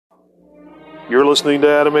You're listening to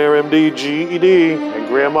Adam Air MD, GED, and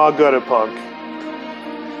Grandma Gutter Punk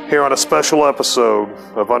here on a special episode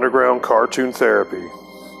of Underground Cartoon Therapy.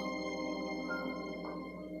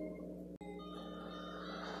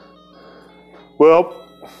 Well,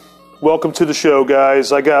 welcome to the show,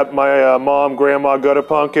 guys. I got my mom, Grandma Gutter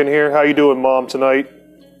Punk, in here. How you doing, Mom, tonight?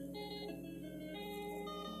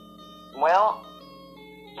 Well,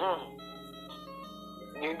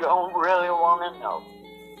 you don't really want to know.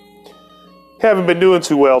 Haven't been doing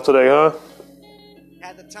too well today, huh?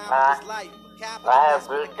 I have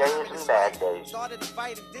good days and bad days.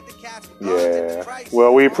 Yeah.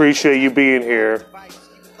 Well, we appreciate you being here.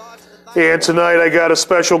 And tonight I got a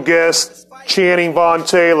special guest, Channing Von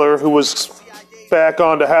Taylor, who was back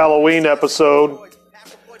on the Halloween episode.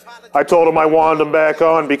 I told him I wanted him back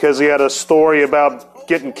on because he had a story about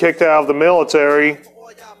getting kicked out of the military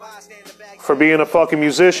for being a fucking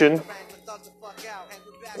musician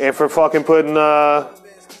and for fucking putting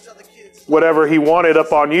whatever he wanted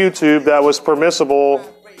up on YouTube that was permissible.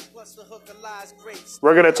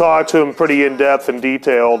 We're going to talk to him pretty in-depth and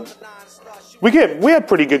detailed. We had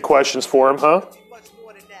pretty good questions for him, huh?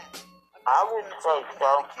 I would say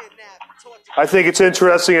so. I think it's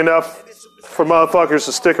interesting enough for motherfuckers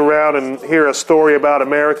to stick around and hear a story about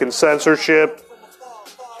American censorship,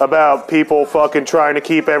 about people fucking trying to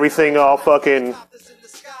keep everything all fucking,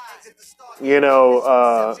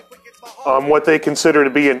 on what they consider to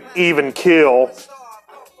be an even kill.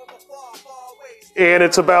 And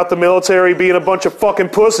it's about the military being a bunch of fucking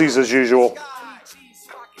pussies as usual.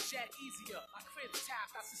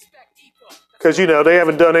 Because, they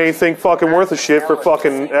haven't done anything fucking worth a shit for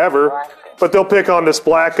fucking ever. But they'll pick on this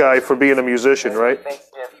black guy for being a musician, right?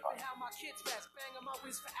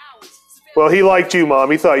 Well, he liked you, Mom.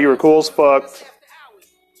 He thought you were cool as fuck.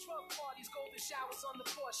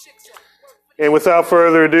 And without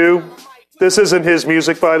further ado, this isn't his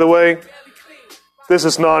music, by the way. This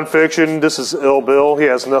is nonfiction. This is Ill Bill. He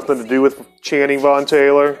has nothing to do with Channing Von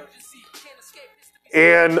Taylor.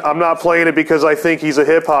 And I'm not playing it because I think he's a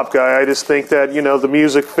hip-hop guy. I just think that, the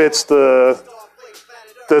music fits the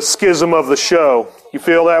schism of the show. You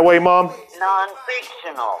feel that way, Mom?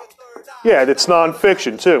 Non-fictional. Yeah, it's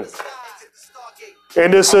nonfiction, too.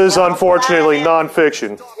 And this is, unfortunately,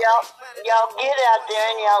 nonfiction. Y'all get out there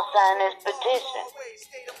and y'all sign this petition.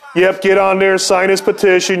 Yep, get on there, sign his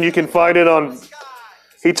petition. You can find it on...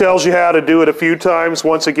 He tells you how to do it a few times,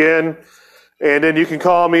 once again. And then you can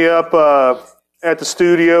call me up at the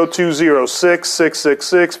studio,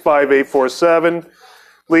 206-666-5847.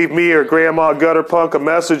 Leave me or Grandma Gutter Punk a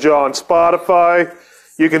message on Spotify.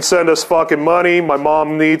 You can send us fucking money. My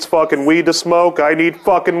mom needs fucking weed to smoke. I need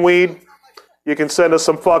fucking weed. You can send us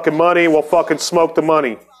some fucking money. We'll fucking smoke the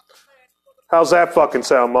money. How's that fucking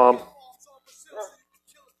sound, Mom? Sounds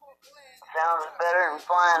better than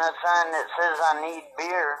flying a sign that says I need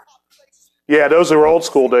beer. Yeah, those are old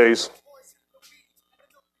school days.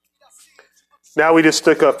 Now we just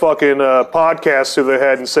stick a fucking podcast to their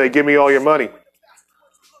head and say, give me all your money.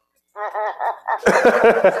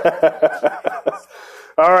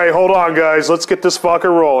 All right, hold on, guys. Let's get this fucker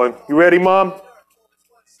rolling. You ready, Mom?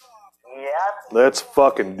 Yep. Let's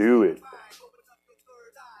fucking do it.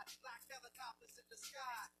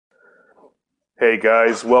 Hey,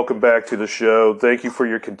 guys. Welcome back to the show. Thank you for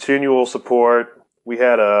your continual support. We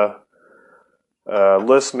had a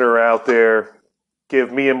listener out there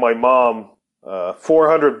give me and my mom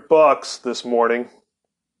 $400 this morning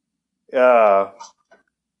to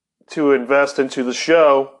invest into the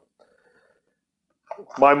show.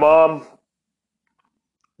 My mom,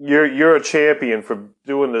 you're a champion for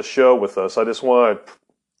doing this show with us. I just want to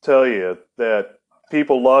tell you that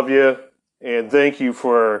people love you, and thank you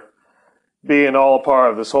for being all a part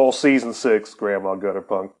of this whole season 6, Grandma Gutter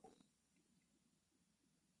Punk.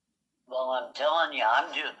 Well, I'm telling you,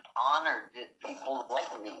 I'm just honored that people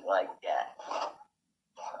like me like that.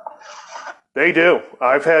 They do.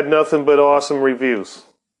 I've had nothing but awesome reviews.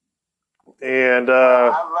 And I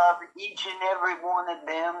love each and every one of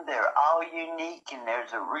them. They're all unique, and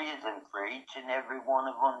there's a reason for each and every one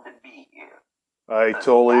of them to be here. I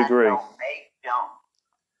totally agree. Don't make jump.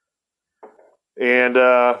 And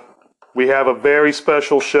we have a very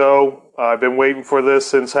special show. I've been waiting for this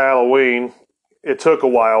since Halloween. It took a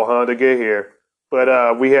while, to get here.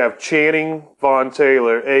 But we have Channing Von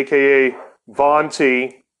Taylor, a.k.a. Von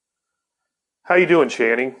T. How you doing,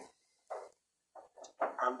 Channing?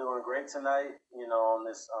 I'm doing great tonight. On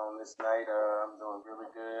this night, I'm doing really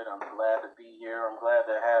good. I'm glad to be here. I'm glad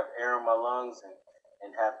to have air in my lungs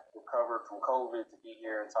and have recovered from COVID to be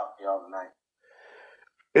here and talk to y'all tonight.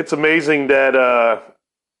 It's amazing that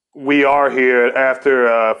we are here after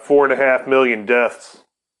 4.5 million deaths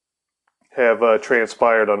have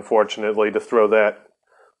transpired, unfortunately, to throw that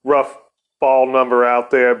rough ball number out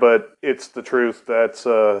there, but it's the truth. That's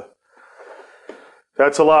a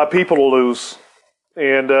lot of people to lose,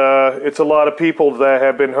 and it's a lot of people that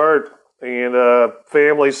have been hurt, and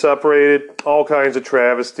families separated, all kinds of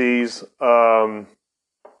travesties. And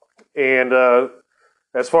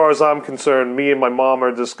as far as I'm concerned, me and my mom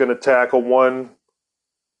are just going to tackle one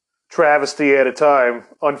travesty at a time.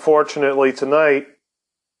 Unfortunately, tonight,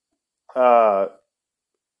 it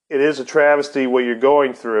is a travesty what you're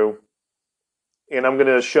going through, and I'm going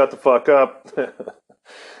to shut the fuck up,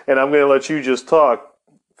 and I'm going to let you just talk,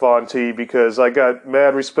 Von T, because I got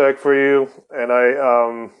mad respect for you, and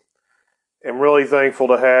I am really thankful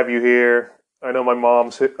to have you here. I know my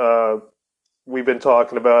mom's, we've been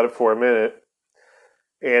talking about it for a minute,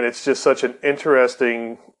 and it's just such an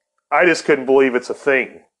interesting, I just couldn't believe it's a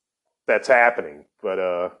thing that's happening,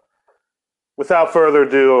 but without further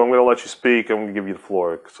ado, I'm going to let you speak. I'm going to give you the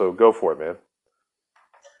floor. So go for it, man.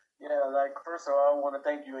 Yeah, like first of all, I want to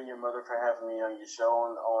thank you and your mother for having me on your show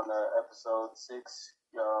on episode 6.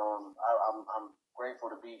 I'm grateful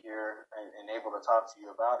to be here and able to talk to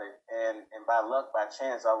you about it. And by luck, by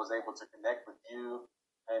chance, I was able to connect with you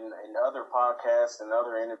and other podcasts and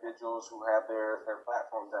other individuals who have their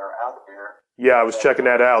platforms that are out there. Yeah, I was checking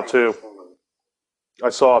that out too. I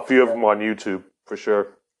saw a few of them on YouTube for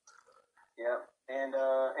sure. Yeah, and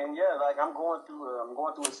yeah, like I'm going through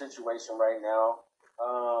a situation right now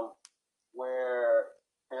where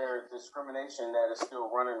there's discrimination that is still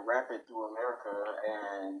running rampant through America,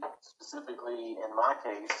 and specifically in my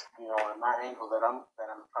case, in my angle that I'm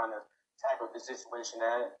trying to tackle the situation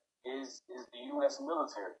at is the U.S.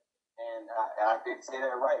 military, and I did say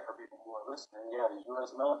that right for people who are listening. Yeah, the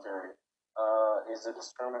U.S. military is a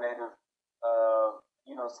discriminative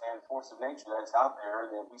force of nature that's out there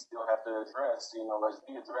that we still have to address. As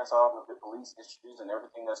we address all of the police issues and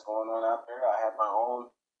everything that's going on out there, I have my own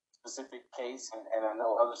specific case, and I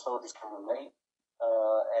know other soldiers can relate.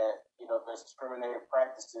 There's discriminative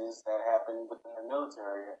practices that happen within the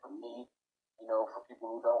military. And for me, for people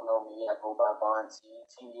who don't know me, I go by Von T,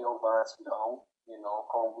 TDO Von Tito,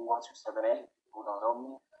 code 1278. People who don't know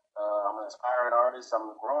me, I'm an aspiring artist.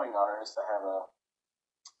 I'm a growing artist. I have a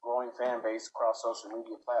growing fan base across social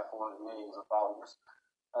media platforms, millions of followers.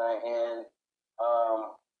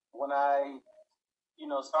 When I,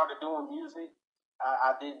 started doing music,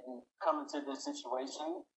 I didn't come into this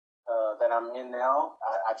situation that I'm in now.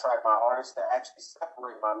 I tried my hardest to actually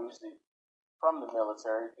separate my music from the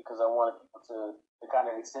military because I wanted people to kind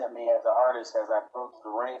of accept me as an artist as I go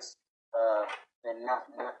through the ranks and not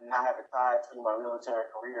have it tied to my military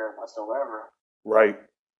career whatsoever. Right.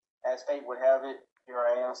 As fate would have it, here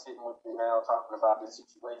I am sitting with you now talking about this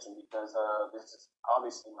situation because this is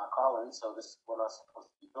obviously my calling, so this is what I'm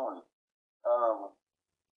supposed to be doing.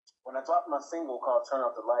 When I dropped my single called Turn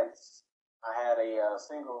Up the Lights, I had a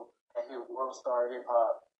single that hit World Star Hip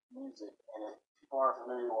Hop Music, and if people aren't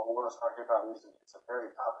familiar with World Star Hip Hop Music, it's a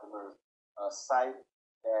very popular site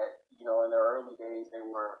that, in their early days, they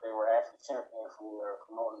were actually champion for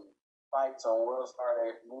promoting fights on World Star.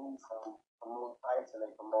 They moved from promoting fights, and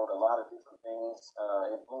they promote a lot of different things,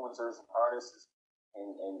 influencers and artists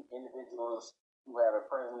and individuals who have a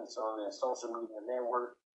presence on their social media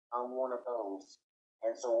network. I'm one of those.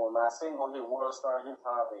 And so when my single hit World Star Hip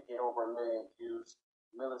Hop, it hit over 1 million views.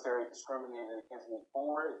 Military discriminated against me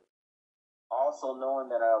for it. Also knowing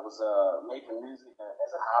that I was making music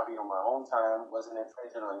as a hobby on my own time, wasn't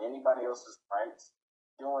infringing on anybody else's rights,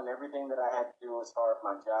 doing everything that I had to do as far as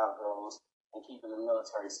my job goes, and keeping the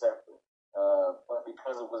military separate. But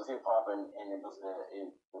because it was hip hop and it was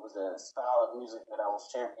a style of music that I was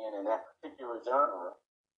championing in that particular genre,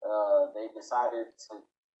 they decided to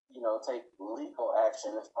take legal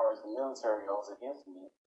action as far as the military goes against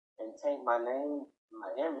me and take my name,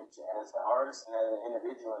 my image as an artist and as an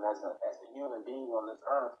individual and as a human being on this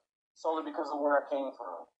earth solely because of where I came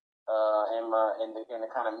from and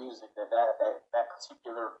the kind of music that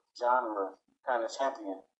particular genre kind of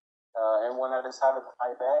championed. And when I decided to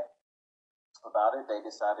fight back about it, they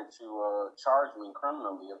decided to charge me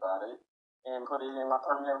criminally about it and put it in my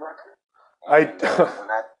permanent record.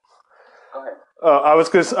 Go ahead. I was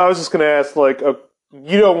just gonna ask,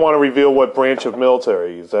 you don't want to reveal what branch of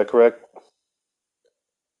military, is that correct?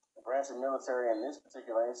 The branch of military in this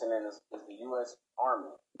particular incident is the U.S. Army.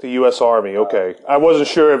 The U.S. Army, okay. I wasn't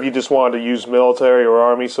sure if you just wanted to use military or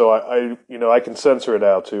Army, so I can censor it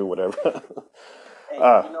out too, whatever.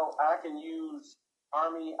 I can use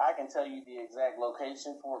Army. I can tell you the exact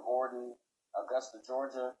location, Fort Gordon, Augusta,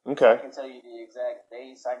 Georgia. Okay. I can tell you the exact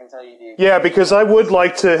dates. I can tell you the exact Yeah, because I would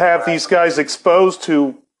like to have these guys exposed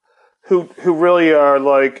to who really are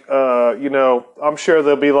like, I'm sure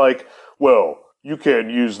they'll be like, well, you can't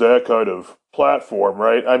use that kind of platform,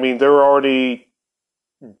 right? I mean, they're already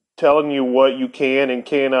telling you what you can and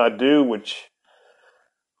cannot do, which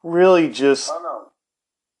really just... Oh, no.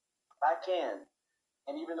 I can.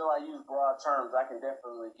 And even though I use broad terms, I can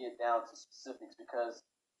definitely get down to specifics because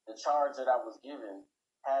the charge that I was given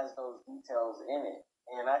has those details in it.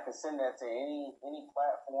 And I can send that to any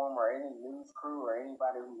platform or any news crew or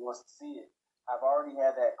anybody who wants to see it. I've already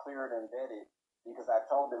had that cleared and vetted because I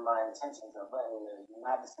told them my intentions of letting the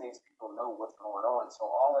United States people know what's going on. So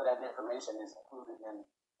all of that information is included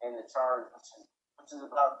in the charge, which is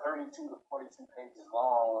about 32 to 42 pages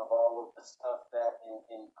long of all of the stuff that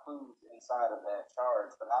includes inside of that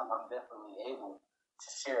charge. But I'm definitely able to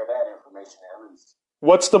share that information at least.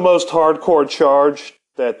 What's the most hardcore charge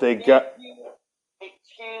that they got?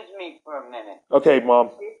 Excuse me for a minute. Okay, Mom.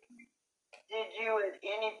 Did you at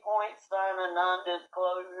any point sign a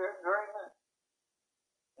non-disclosure agreement?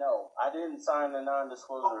 No, I didn't sign the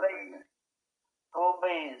non-disclosure agreement. Cool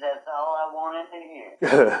beans, that's all I wanted to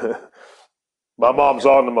hear. My mom's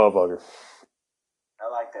on the motherfucker. I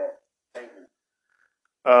like that. Thank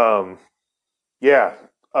you. Yeah.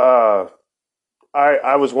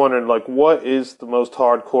 I was wondering, like, what is the most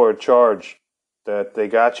hardcore charge that they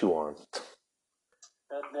got you on?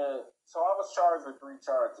 So I was charged with 3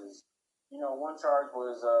 charges. One charge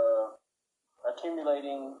was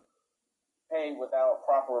accumulating pay without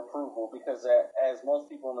proper approval because as most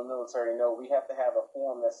people in the military know, we have to have a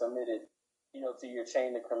form that's submitted, to your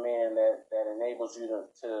chain of command that enables you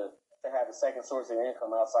to have a second source of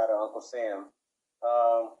income outside of Uncle Sam.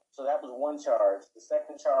 So that was one charge. The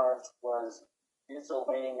second charge was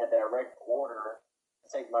disobeying a direct order to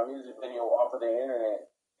take my music video off of the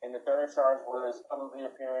internet. And the third charge was publicly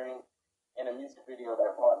appearing in a music video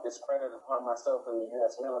that brought discredit upon myself in the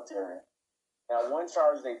U.S. military. Now, one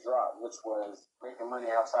charge they dropped, which was making money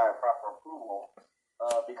outside proper approval,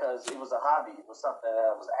 because it was a hobby. It was something that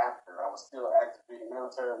I was after. I was still active duty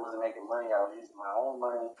military. I wasn't making money. I was using my own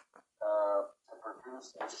money to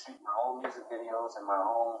produce and shoot my own music videos and my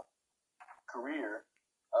own career.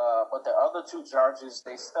 But the other 2 charges,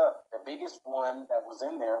 they stuck. The biggest one that was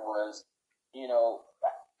in there was,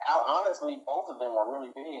 honestly, both of them were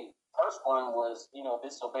really big. First one was,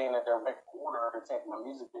 disobeying a direct order to take my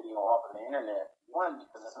music video off of the internet. 1,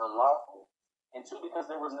 because it's unlawful. And 2, because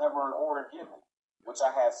there was never an order given, which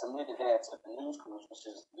I had submitted that to the news crews, which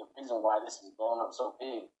is the reason why this is blown up so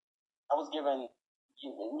big. I was given,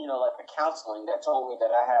 like a counseling that told me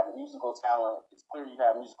that I have musical talent. It's clear you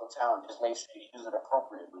have musical talent. Just make sure you use it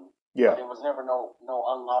appropriately. Yeah. But there was never no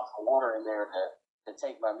unlawful order in there to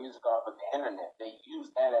take my music off of the internet. They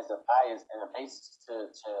used that as a bias and a basis to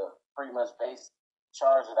pretty much base the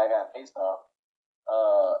charge that I got based off.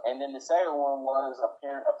 And then the second one was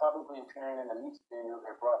publicly appearing in a music video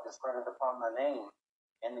that brought discredit upon my name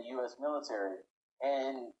in the U.S. military.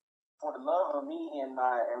 And for the love of me and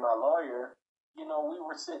my lawyer, we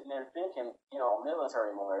were sitting there thinking,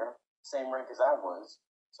 military lawyer, same rank as I was,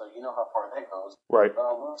 so you know how far that goes. Right. We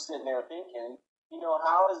were sitting there thinking,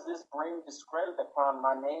 how does this bring discredit upon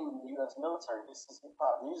my name in the U.S. military? This is hip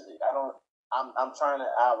hop music. I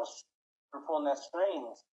was pulling that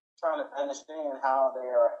strings, trying to understand how they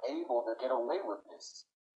are able to get away with this.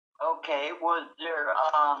 Okay, was there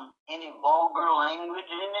any vulgar language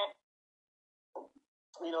in it?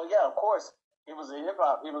 Yeah, of course. It was a hip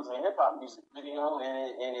hop music video,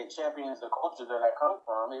 and it champions the culture that I come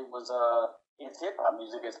from. It's hip hop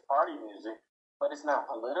music, it's party music, but it's not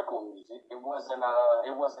political music. It wasn't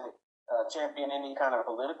champion any kind of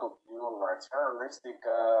political view or a terroristic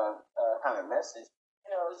kind of message.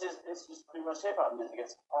 It's just pretty much hip hop music.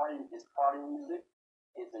 It's party music.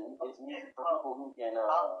 It's music for people who can.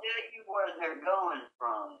 I'll tell you where they're going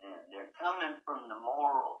from. They're coming from the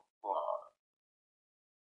moral clause.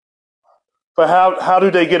 But how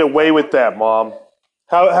do they get away with that, Mom?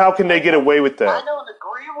 How can they get away with that? I don't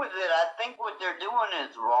agree with it. I think what they're doing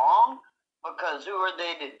is wrong because who are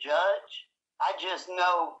they to judge? I just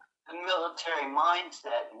know the military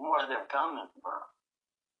mindset and where they're coming from.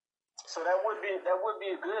 So that would be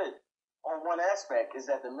a good on one aspect is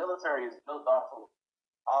that the military is built off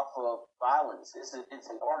of violence. It's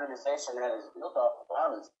an organization that is built off of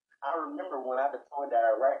violence. I remember when I deployed to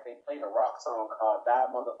Iraq, they played a rock song called Die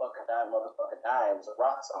Motherfucker, Die Motherfucker, Die. It was a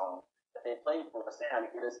rock song that they played for us to kind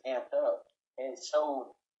of get us amped up. And it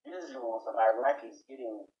showed visuals of Iraqis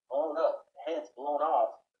getting blown up, heads blown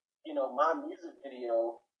off. My music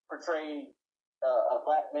video portrayed a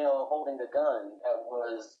black male holding a gun that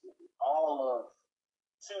was all of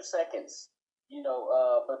 2 seconds,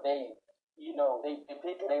 but they will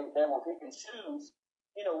pick and choose,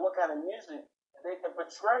 what kind of music they can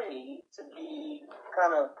portray to be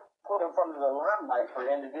kind of put in front of the limelight for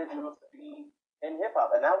individuals to be in hip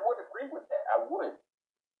hop. And I would agree with that. I would.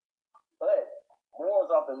 But morals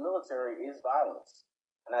of the military is violence.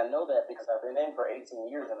 And I know that because I've been in for 18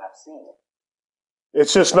 years and I've seen it.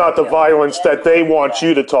 It's just not the violence that they want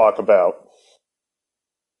you to talk about.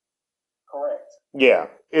 Correct. Yeah.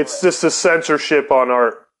 It's just a censorship on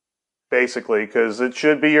art, basically, because it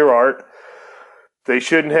should be your art. They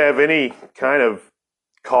shouldn't have any kind of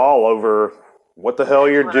call over what the hell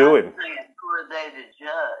you're doing. Who are they to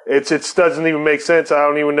judge? It doesn't even make sense. I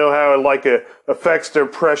don't even know how it affects their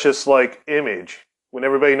precious image when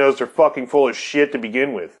everybody knows they're fucking full of shit to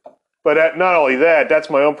begin with. But not only that, that's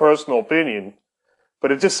my own personal opinion.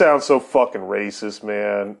 But it just sounds so fucking racist,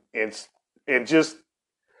 man. It just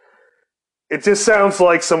sounds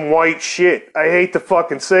like some white shit. I hate to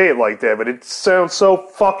fucking say it like that, but it sounds so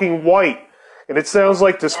fucking white. And it sounds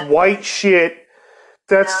like this white shit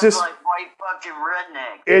that's sounds just... like white fucking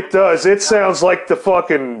redneck. It does. It sounds like the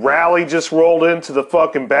fucking rally just rolled into the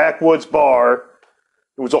fucking backwoods bar.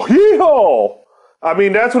 It was all, hee-haw! I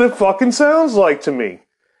mean, that's what it fucking sounds like to me.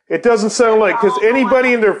 It doesn't sound like... Because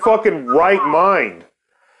anybody in their fucking right mind...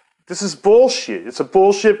 This is bullshit. It's a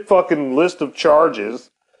bullshit fucking list of charges.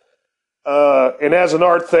 And as an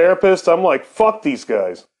art therapist, I'm like, fuck these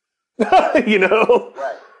guys. You know?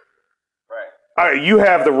 Right. You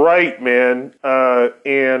have the right, man.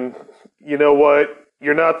 And you know what?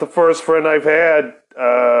 You're not the first friend I've had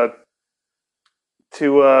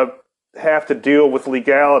to have to deal with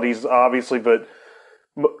legalities, obviously, but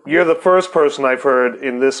you're the first person I've heard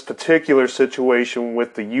in this particular situation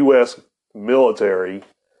with the U.S. military.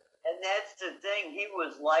 And that's the thing. He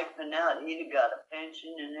was lifing out. He'd have got a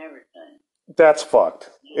pension and everything. That's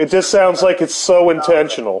fucked. It just sounds like it's so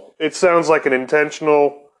intentional. It sounds like an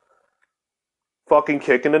intentional fucking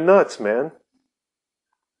kick in the nuts, man.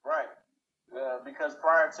 Right. Because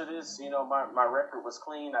prior to this, my record was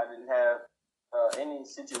clean. I didn't have any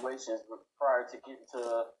situations prior to getting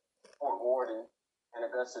to Fort Gordon in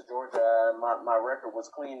Augusta, Georgia. My record was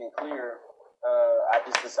clean and clear. I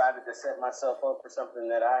just decided to set myself up for something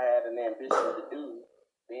that I had an ambition to do.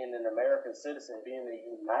 Being an American citizen, being a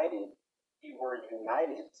united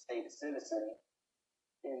state citizen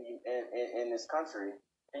in this country,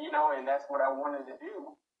 and that's what I wanted to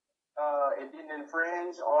do. It didn't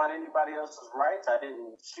infringe on anybody else's rights. I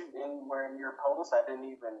didn't shoot anywhere near posts. I didn't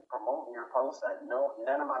even promote near posts.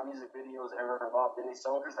 None of my music videos ever involved any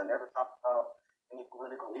soldiers. I never talked about any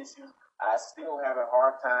political issues. I still have a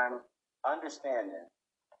hard time understanding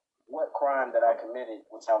what crime that I committed,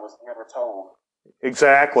 which I was never told.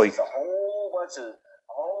 Exactly. It's a whole bunch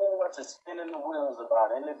of spinning the wheels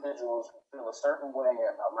about individuals who feel a certain way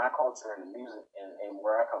about my culture and music and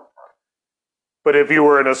where I come from. But if you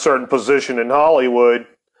were in a certain position in Hollywood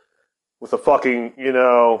with a fucking,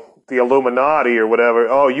 the Illuminati or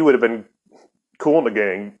whatever, you would have been cool in the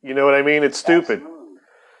gang. You know what I mean? It's stupid. Absolutely.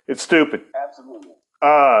 It's stupid. Absolutely.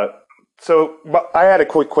 So I had a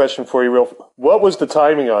quick question for you. What was the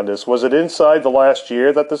timing on this? Was it inside the last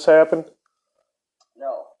year that this happened?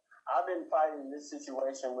 No. I've been fighting this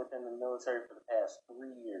situation within the military for the past 3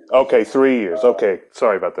 years. Okay, 3 years. Okay,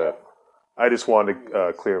 sorry about that. I just wanted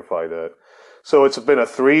to clarify that. So it's been a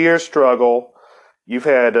 3-year struggle. You've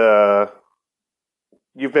been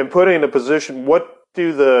put in a position.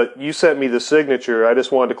 You sent me the signature. I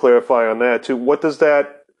just wanted to clarify on that too. What does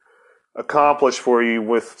that accomplish for you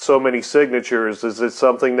with so many signatures? Is it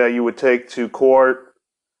something that you would take to court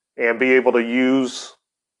and be able to use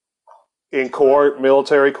in court,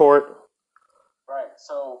 military court? Right.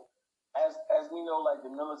 So as we know, the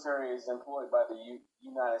military is employed by the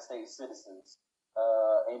United States citizens.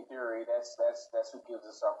 In theory, that's who gives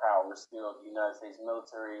us our power. Still, the United States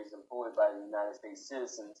military is employed by the United States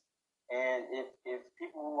citizens. And if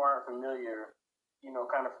people who aren't familiar,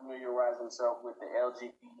 kind of familiarize themselves with the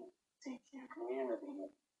LGBTQ community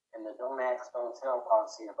and the don't ask, don't tell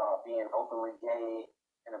policy about being openly gay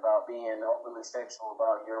and about being openly sexual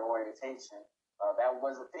about your orientation, that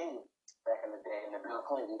was a thing back in the day, in the Bill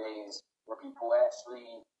Clinton days, where people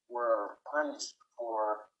actually were punished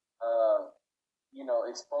for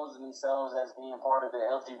exposing themselves as being part of the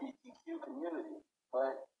LGBTQ community.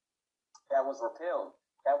 But that was repealed.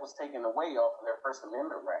 That was taken away off of their First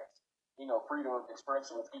Amendment rights. Freedom of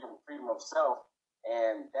expression, freedom of self.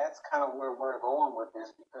 And that's kind of where we're going with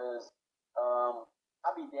this, because I'll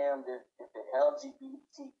be damned if the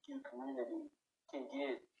LGBTQ community can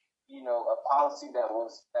get, a policy that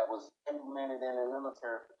was implemented in the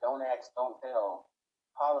military, don't ask, don't tell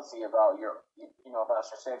policy about about your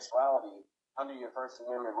sexuality under your First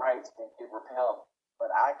Amendment rights can get repealed. But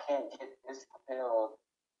I can't get this repealed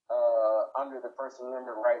under the First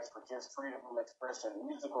Amendment rights for just freedom of expression,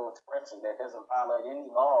 musical expression that doesn't violate any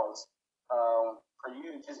laws for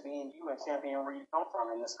you just being you and championing where you come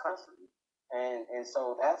from in this country. And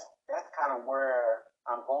so that's kind of where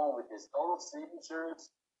I'm going with this. Those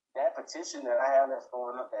signatures, that petition that I have that's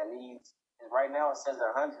going up that needs, and right now it says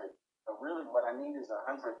 100, but really what I need is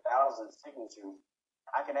 100,000 signatures.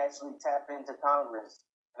 I can actually tap into Congress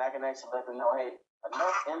and I can actually let them know, hey,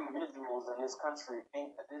 enough individuals in this country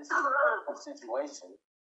think that this is a critical situation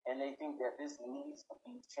and they think that this needs to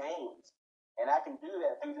be changed. And I can do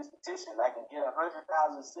that through this petition. I can get 100,000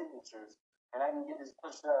 signatures and I can get this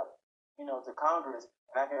pushed up, to Congress,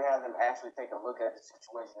 and I can have them actually take a look at the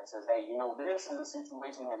situation and says, hey, this is a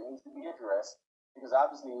situation that needs to be addressed because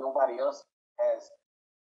obviously nobody else has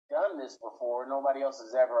done this before. Nobody else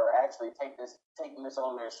has ever actually taken this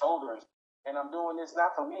on their shoulders. And I'm doing this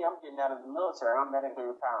not for me. I'm getting out of the military. I'm medically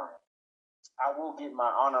retiring. I will get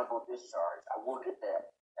my honorable discharge. I will get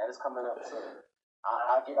that. That is coming up soon.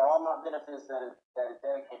 I get all my benefits that is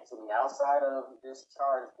dedicated to me outside of this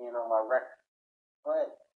charge being on my record.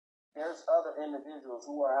 But there's other individuals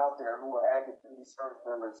who are out there who are active duty service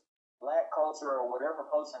members, black culture or whatever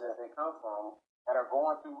culture that they come from, that are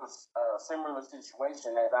going through a similar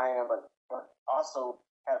situation as I am, but also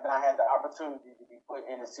have not had the opportunity to be put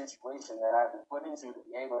in a situation that I've been put into to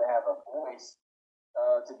be able to have a voice,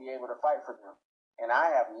 to be able to fight for them. And I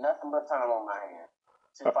have nothing but time on my hands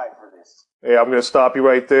to fight for this. Hey, I'm going to stop you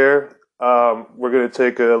right there. We're going to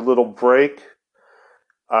take a little break.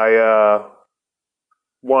 I'm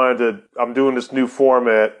doing this new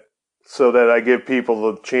format so that I give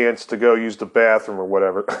people the chance to go use the bathroom or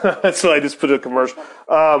whatever. So I just put a commercial.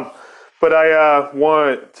 But I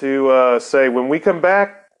want to say when we come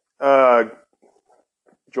back,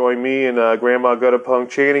 join me and Grandma Guttapunk,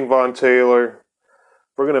 Channing Von Taylor.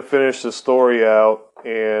 We're going to finish the story out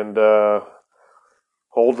and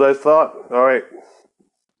hold that thought. All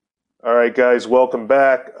right, guys, welcome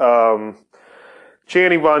back.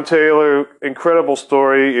 Channing Von Taylor, incredible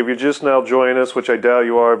story. If you're just now joining us, which I doubt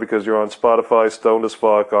you are because you're on Spotify, stoned as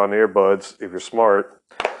fuck, on earbuds, if you're smart.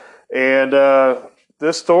 And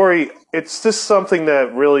this story, it's just something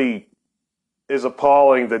that really is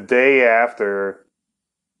appalling the day after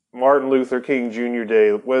Martin Luther King Jr.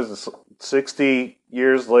 Day. What is this, 60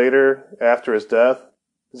 years later after his death?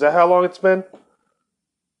 Is that how long it's been?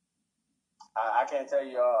 I can't tell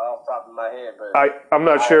you off the top of my head, but I'm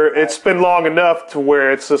not sure. It's been long enough to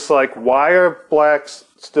where it's just like, why are blacks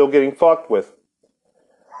still getting fucked with?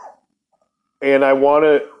 And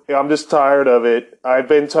I'm just tired of it. I've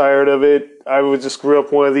been tired of it. I just grew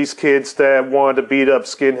up one of these kids that wanted to beat up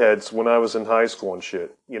skinheads when I was in high school and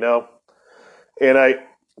shit, And I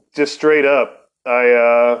just straight up,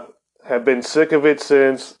 I have been sick of it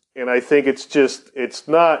since, and I think it's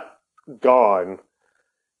not gone.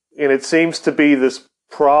 And it seems to be this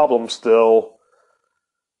problem still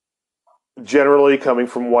generally coming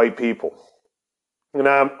from white people. And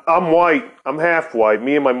I'm white. I'm half white.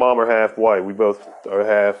 Me and my mom are half white. We both are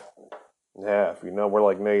half and half. We're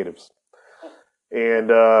like natives.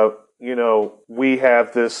 And, we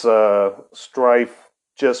have this strife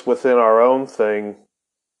just within our own thing,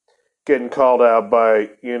 getting called out by,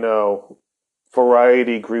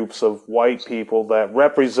 variety groups of white people that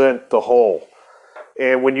represent the whole.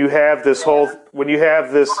 And when you have these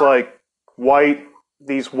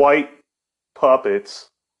white puppets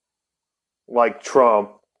like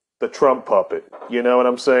Trump, the Trump puppet, you know what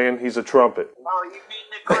I'm saying? He's a trumpet. Oh, you mean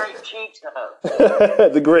the Great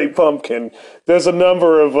Cheeto? The Great Pumpkin. There's a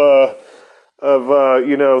number of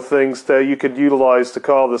things that you could utilize to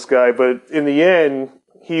call this guy, but in the end,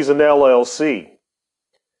 he's an LLC.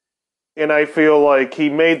 And I feel like he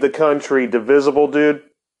made the country divisible, dude.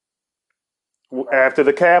 After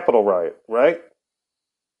the Capitol riot, right?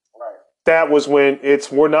 Right. That was when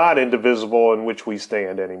we're not indivisible in which we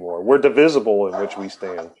stand anymore. We're divisible in which we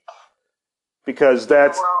stand. Because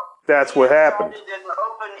that's what happened. He started an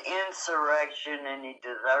open insurrection and he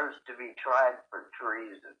deserves to be tried for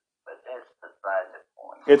treason. But that's beside the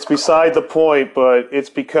point. It's beside the point, but it's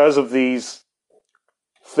because of these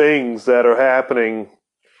things that are happening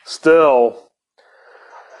still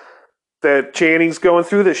that Channing's going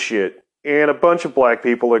through this shit. And a bunch of black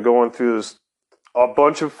people are going through a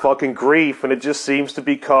bunch of fucking grief, and it just seems to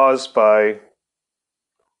be caused by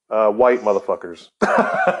white motherfuckers.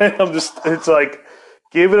 It's like,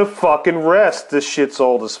 give it a fucking rest. This shit's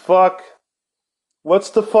old as fuck. What's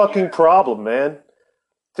the fucking problem, man?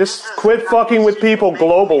 Just quit fucking with people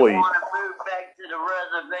globally. Want to move back to the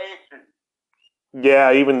reservation.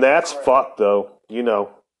 Yeah, even that's fucked, though. You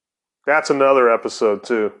know, that's another episode,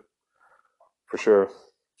 too. For sure.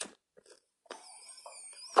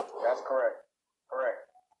 That's correct.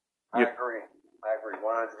 I agree.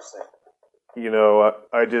 100%. You know,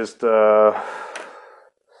 I just, and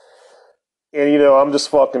you know, I'm just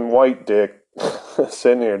fucking white dick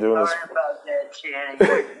sitting here doing this. Sorry about that, Channing.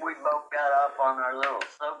 We both got up on our little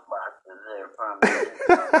soapboxes there from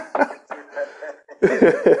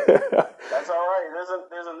That's all right.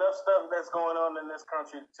 There's enough stuff that's going on in this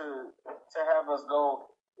country to have us go,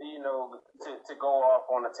 you know, to go off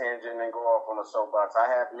on a tangent and go off on a soapbox. I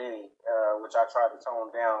have many, which I try to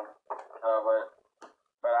tone down, but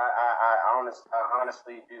I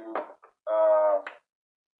honestly do. I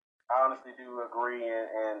honestly do agree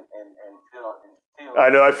and feel. I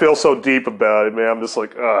know. I feel so deep about it, man. I'm just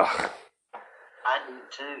like, ugh. I do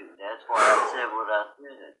too. That's why I said what I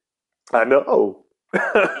said. I know.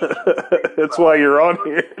 That's why you're on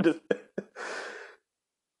here.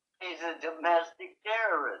 He's a domestic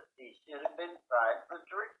terrorist. He should have been tried for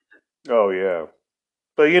treason. Oh yeah,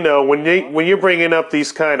 but you know when you're bringing up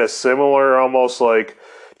these kind of similar, almost like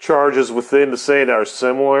charges within the same that are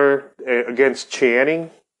similar against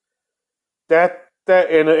Channing, that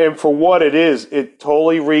and for what it is, it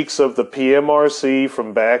totally reeks of the PMRC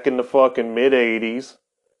from back in the fucking mid '80s.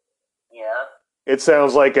 Yeah. It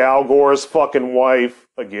sounds like Al Gore's fucking wife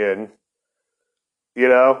again. You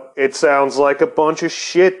know, it sounds like a bunch of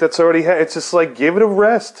shit that's already it's just like, give it a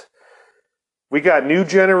rest. We got new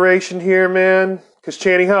generation here, man. Because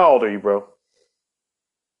Channing, how old are you, bro?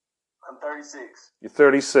 I'm 36. You're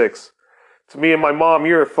 36. To me and my mom,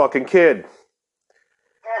 you're a fucking kid.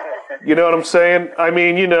 You know what I'm saying? I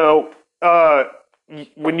mean, you know,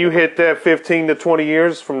 when you hit that 15 to 20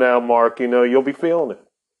 years from now mark, you know, you'll be feeling it.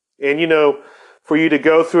 And, you know, for you to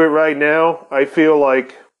go through it right now, I feel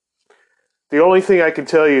like the only thing I can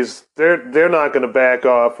tell you is they're not going to back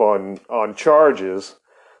off on charges,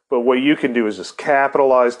 but what you can do is just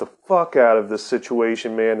capitalize the fuck out of this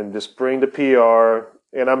situation, man, and just bring the PR.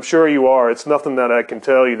 And I'm sure you are. It's nothing that I can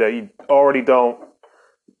tell you that you already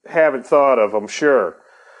haven't thought of, I'm sure.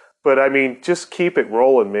 But I mean, just keep it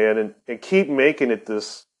rolling, man, and keep making it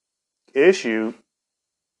this issue.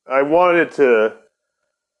 I wanted to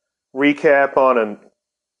recap on an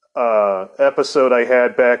episode I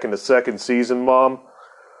had back in the second season, Mom.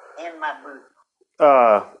 In my booth.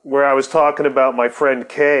 Where I was talking about my friend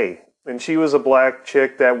Kay, and she was a black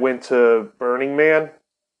chick that went to Burning Man,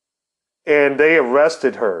 and they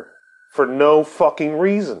arrested her for no fucking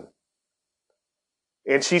reason.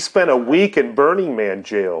 And she spent a week in Burning Man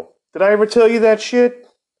jail. Did I ever tell you that shit?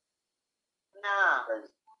 No.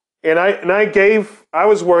 And I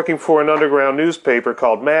was working for an underground newspaper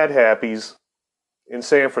called Mad Happies in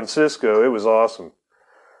San Francisco. It was awesome.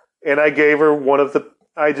 And I gave her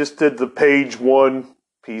I just did the page 1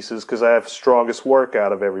 pieces because I have strongest work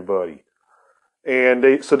out of everybody. And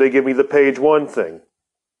they give me the page 1 thing.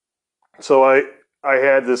 So I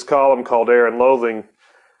had this column called Air and Loathing.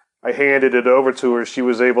 I handed it over to her. She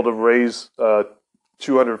was able to raise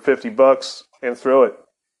 $250 and throw it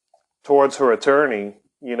towards her attorney,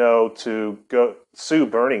 you know, to go sue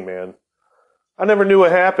Burning Man. I never knew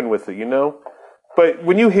what happened with it, you know? But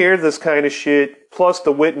when you hear this kind of shit, plus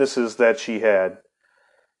the witnesses that she had,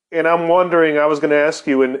 and I'm wondering, I was going to ask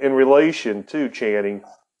you in relation to Channing,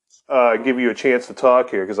 give you a chance to talk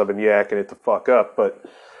here, because I've been yakking it the fuck up, but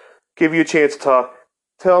give you a chance to talk.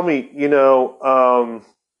 Tell me, you know,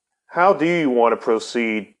 how do you want to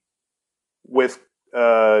proceed with,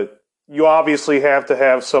 you obviously have to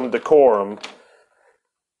have some decorum,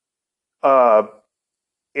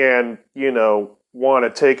 and, you know, want to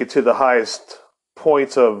take it to the highest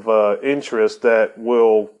points of interest that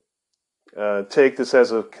will take this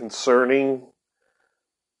as a concerning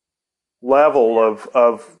level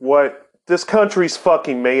of what this country's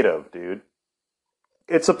fucking made of, dude.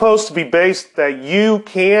 It's supposed to be based that you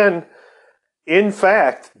can, in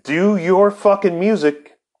fact, do your fucking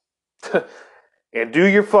music and do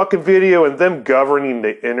your fucking video, and them governing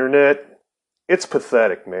the internet. It's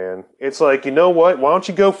pathetic, man. It's like, you know what? Why don't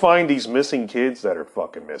you go find these missing kids that are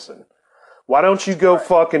fucking missing? Why don't you go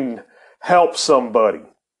fucking help somebody?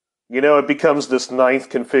 You know, it becomes this ninth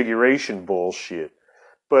configuration bullshit.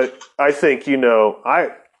 But I think, you know,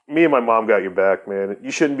 me and my mom got your back, man.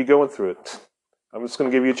 You shouldn't be going through it. I'm just going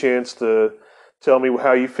to give you a chance to tell me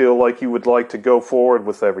how you feel like you would like to go forward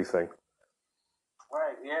with everything.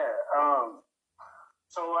 Right, yeah.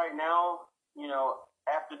 So right now, you know,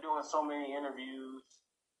 after doing so many interviews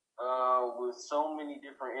with so many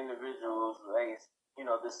different individuals, like,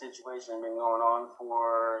 this situation been going on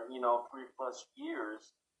for 3+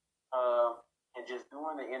 years, and just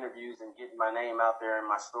doing the interviews and getting my name out there and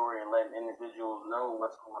my story and letting individuals know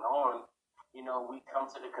what's going on. We come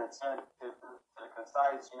to the concise,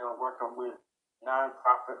 working with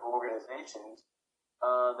nonprofit organizations,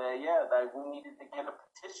 that we needed to get a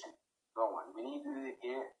petition going. We needed to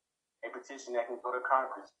get a petition that can go to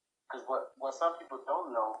Congress. Because what some people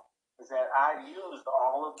don't know is that I used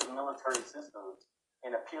all of the military systems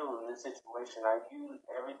in appealing this situation. I used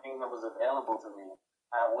everything that was available to me.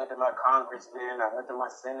 I went to my congressman, I went to my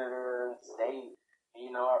senator, state,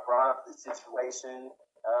 I brought up the situation,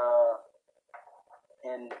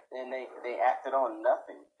 and they acted on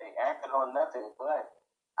nothing. They acted on nothing, but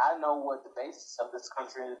I know what the basis of this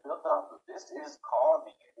country is built off of. This is called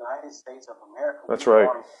the United States of America. That's right. We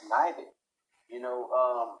are united.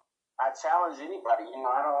 I challenge anybody.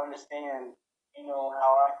 I don't understand,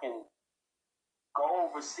 how I can go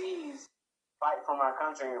overseas, fight for my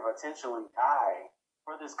country, and potentially die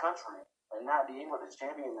for this country, and not be able to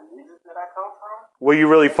champion the music that I come from. What are you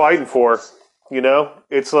really fighting for?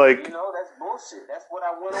 It's like... that's bullshit. That's what I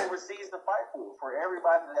went overseas to fight for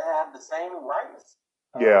everybody to have the same rights.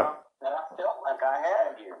 Yeah. That I felt like I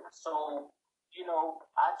had here. So,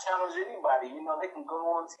 I challenge anybody. They can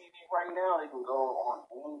go on TV right now. They can go on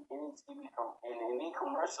any TV and any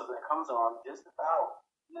commercial that comes on. Just about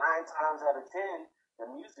 9 times out of 10, the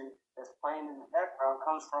music that's playing in the background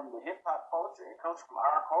comes from the hip hop culture. It comes from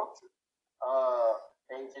our culture.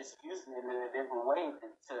 They just using it in a different way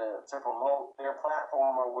to promote their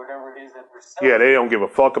platform or whatever it is that they're selling. Yeah, they don't give a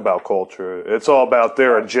fuck about culture. It's all about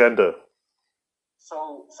their agenda.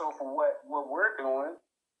 So for what we're doing,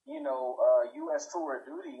 U.S. Tour of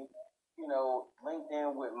Duty, linked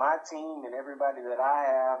in with my team and everybody that I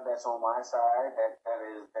have that's on my side that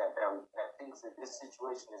thinks that this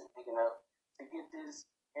situation is big enough to get this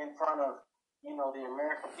in front of, the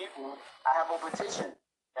American people. I have a petition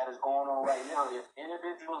that is going on right now. If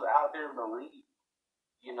individuals out there believe,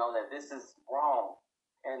 that this is wrong,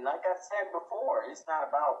 and like I said before, it's not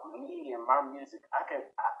about me and my music. I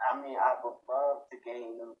would love to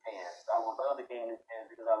gain them fans. I would love to gain them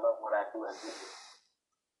fans because I love what I do as music.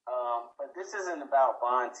 But this isn't about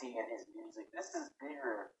Von T and his music. This is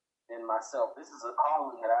bigger than myself. This is a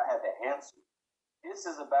calling that I had to answer. This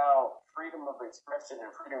is about freedom of expression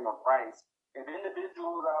and freedom of rights. If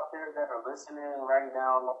individuals out there that are listening right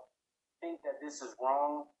now think that this is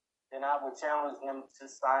wrong, then I would challenge them to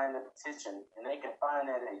sign a petition, and they can find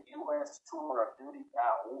that at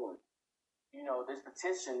ustourofduty.org. This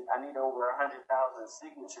petition, I need over 100,000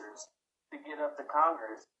 signatures to get up to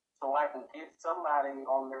Congress so I can get somebody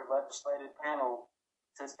on their legislative panel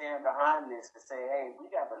to stand behind this to say, hey,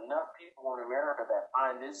 we got enough people in America that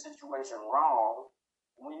find this situation wrong.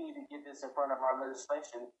 We need to get this in front of our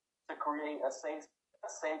legislation to create a safe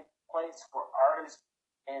place for artists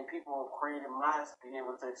and people of creative minds to be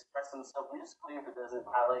able to express themselves musically if it doesn't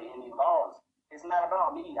violate any laws. It's not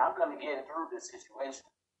about me. I'm going to get through this situation.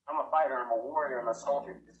 I'm a fighter. I'm a warrior. I'm a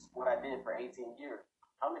soldier. This is what I did for 18 years.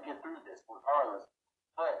 I'm going to get through this regardless.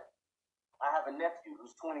 But I have a nephew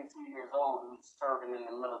who's 22 years old who's serving in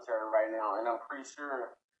the military right now, and I'm pretty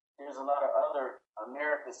sure there's a lot of other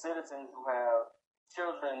American citizens who have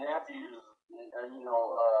children, nephews,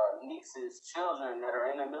 nieces, children that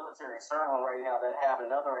are in the military serving right now that have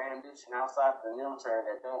another ambition outside of the military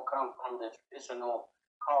that don't come from the traditional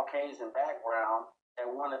Caucasian background that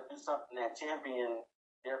want to do something that champion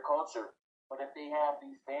their culture. But if they have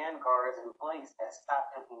these vanguards in place that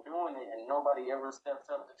stop them from doing it and nobody ever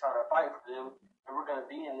steps up to try to fight for them, then we're going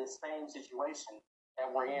to be in this same situation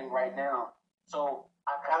that we're in right now. So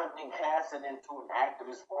I kind of been casted into an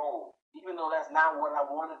activist role. Even though that's not what I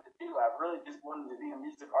wanted to do, I really just wanted to be a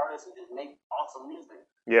music artist and just make awesome music.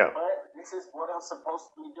 Yeah. But this is what I'm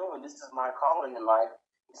supposed to be doing. This is my calling in life,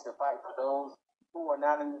 is to fight for those who are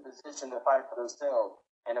not in the position to fight for themselves.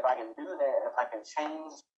 And if I can do that, if I can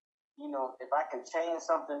change, if I can change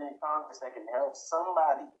something in Congress that can help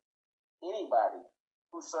somebody, anybody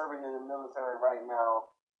who's serving in the military right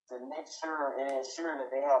now, to make sure and ensure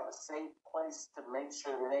that they have a safe place to make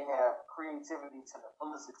sure that they have creativity to the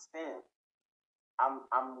fullest extent,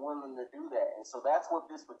 I'm willing to do that. And so that's what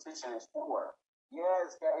this petition is for. Yeah,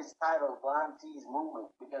 it's titled Von T's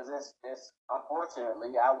Movement because it's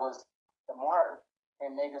unfortunately I was the martyr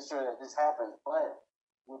in making sure that this happens. But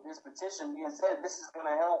with this petition being said, this is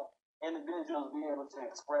going to help individuals be able to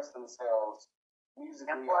express themselves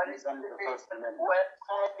musically. And what is the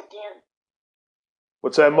website again?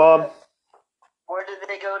 What's that, Mom? Where do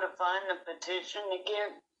they go to find the petition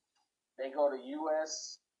again? They go to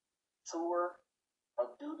ustourofduty.org.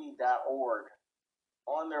 tourofduty.org.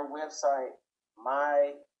 On their website,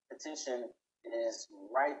 my petition is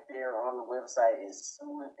right there on the website as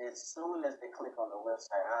soon as they click on the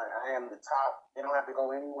website. I am the top. They don't have to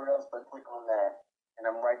go anywhere else but click on that, and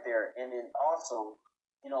I'm right there. And then also,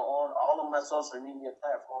 on all of my social media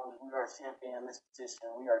platforms, we are championing this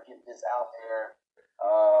petition. We are getting this out there.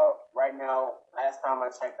 Right now, last time I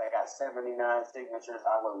checked, I got 79 signatures.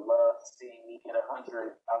 I would love to see me get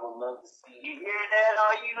 100. I would love to see. You hear that,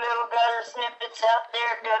 all you little gutter snippets out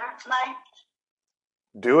there, gutter snipes?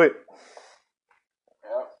 Do it.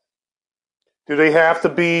 Yep. Do they have to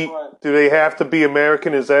be? Do they have to be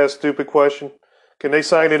American? Is that a stupid question? Can they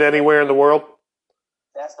sign it anywhere in the world?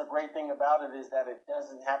 That's the great thing about it, is that it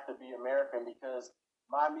doesn't have to be American, because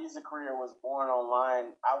my music career was born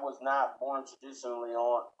online. I was not born traditionally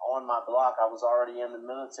on my block. I was already in the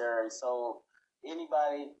military. So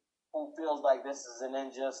anybody who feels like this is an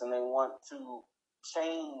injustice and they want to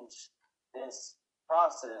change this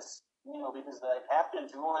process, because like after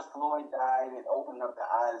George Floyd died, it opened up the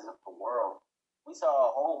eyes of the world. We saw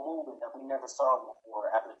a whole movement that we never saw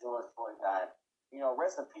before after George Floyd died.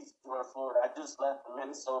 Rest in peace, George Floyd. I just left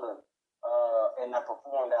Minnesota, and I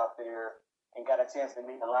performed out there and got a chance to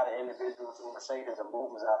meet a lot of individuals who were shaders and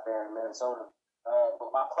movers out there in Minnesota.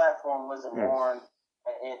 But my platform wasn't born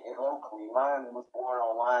locally. Mine was born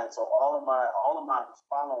online. So all of my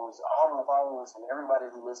followers, and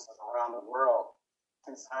everybody who listens around the world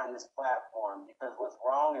can sign this platform, because what's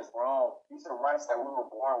wrong is wrong. These are rights that we were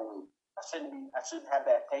born with. I shouldn't have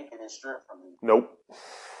that taken and stripped from me. Nope.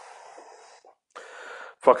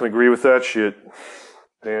 Fucking agree with that shit.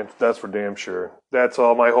 Dan, that's for damn sure. That's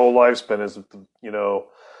all my whole life's been, is, and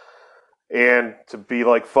to be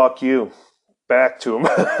like, fuck you, back to him.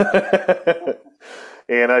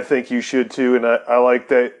 And I think you should too. And I like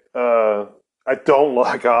that. I don't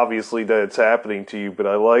like, obviously, that it's happening to you, but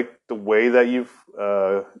I like the way that you've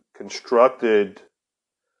constructed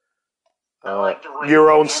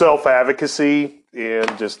your own self-advocacy,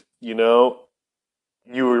 and just, you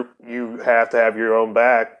have to have your own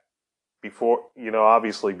back before,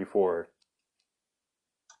 obviously before.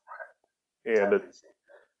 And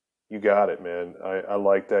you got it, man. I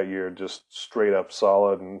like that you're just straight up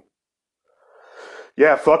solid. And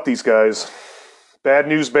yeah, fuck these guys. Bad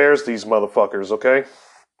news bears these motherfuckers, okay?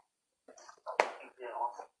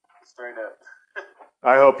 Straight up.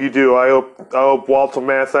 I hope you do. I hope Walter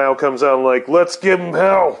Matthau comes out and like, let's give him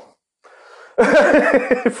hell.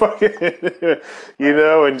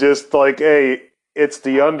 And just like, hey, it's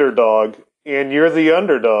the underdog, and you're the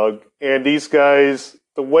underdog, and these guys,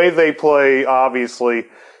 the way they play, obviously,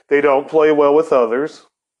 they don't play well with others.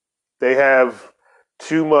 They have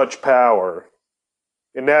too much power,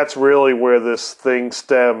 and that's really where this thing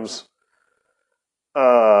stems.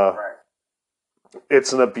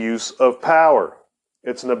 It's an abuse of power.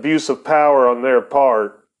 It's an abuse of power on their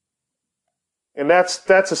part. And that's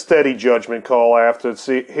a steady judgment call after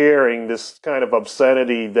hearing this kind of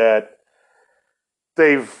obscenity that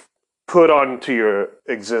they've put onto your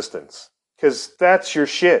existence. Because that's your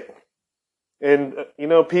shit. And,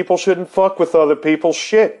 people shouldn't fuck with other people's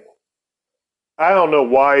shit. I don't know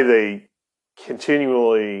why they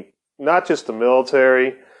continually, not just the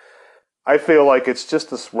military, I feel like it's just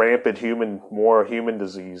this rampant human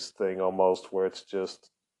disease thing almost, where it's just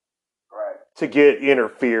to get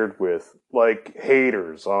interfered with, like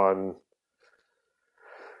haters on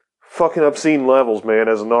fucking obscene levels, man.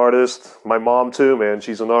 As an artist, my mom too, man,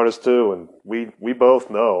 she's an artist too, and we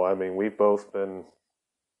both know. I mean, we've both been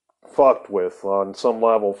fucked with on some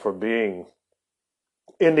level for being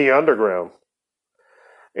in the underground.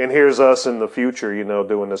 And here's us in the future,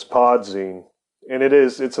 doing this pod zine. And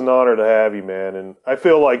it's an honor to have you, man. And I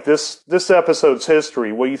feel like this episode's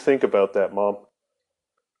history. What do you think about that, Mom?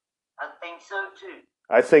 I think so too.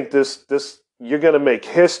 I think this you're gonna make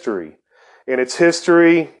history, and it's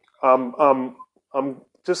history. I'm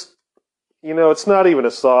just, it's not even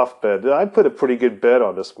a soft bet. I put a pretty good bet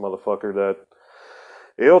on this motherfucker that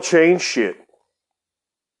it'll change shit.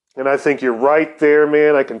 And I think you're right there,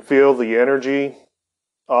 man. I can feel the energy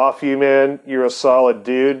off you, man. You're a solid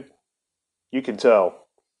dude. You can tell.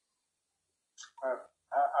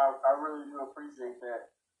 I really do appreciate that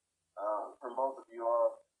from both of you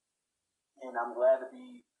all. And I'm glad to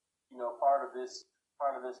be, part of this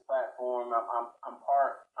platform.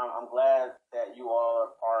 I'm glad that you all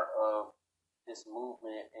are part of this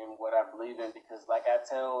movement and what I believe in, because like I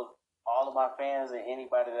tell all of my fans and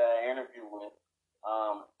anybody that I interview with,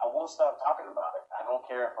 I won't stop talking about it. I don't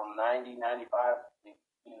care if I'm 90, 95,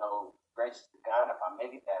 gracious to God if I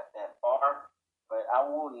make it that far, but I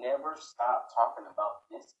will never stop talking about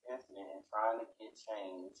this incident and trying to get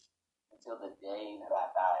change until the day that I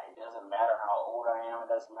die. It doesn't matter how old I am.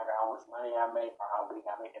 It doesn't matter how much money I make or how big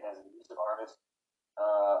I make it as a music artist.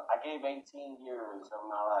 I gave 18 years of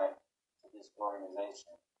my life to this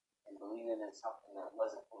organization and believing in something that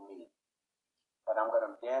wasn't for me. But I'm going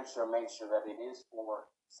to damn sure make sure that it is for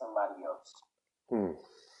somebody else.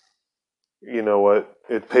 You know what?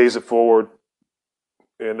 It pays it forward.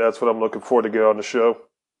 And that's what I'm looking forward to get on the show.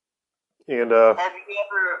 And have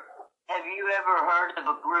you ever heard of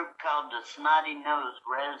a group called the Snotty Nose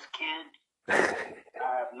Res Kids?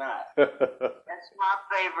 I have not. That's my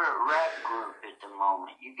favorite rap group at the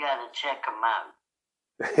moment. You gotta check them out.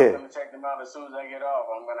 I'm gonna check them out as soon as I get off.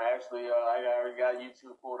 I'm gonna actually, I already got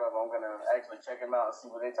YouTube pulled up. I'm gonna actually check them out and see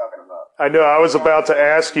what they're talking about. I know. I was about to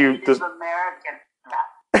ask you. American.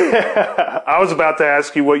 I was about to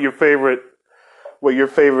ask you what your favorite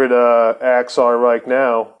acts are right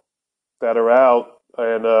now that are out,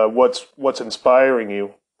 and what's inspiring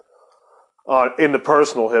you in the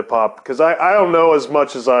personal hip hop, because I don't know as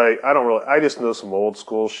much as I just know some old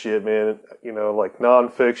school shit, man. You know, like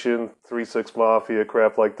Nonfiction, 3 6 Mafia,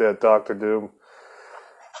 crap like that, Dr. Doom,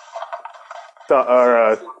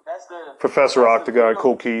 Professor Octagon,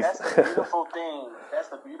 Cool Keith. That's the beautiful thing. That's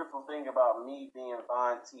the beautiful thing about me being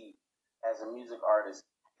Von T as a music artist,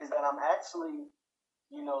 is that I'm actually,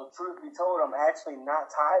 you know, truth be told, I'm actually not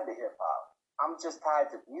tied to hip hop. I'm just tied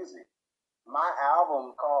to music. My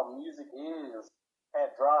album called Music Is had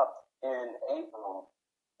dropped in April,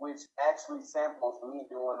 which actually samples me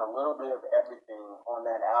doing a little bit of everything on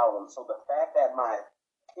that album. So the fact that my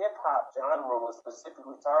hip hop genre was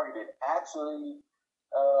specifically targeted actually,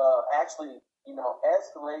 you know,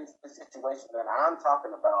 escalates the situation that I'm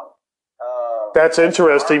talking about. That's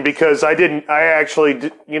interesting, because I actually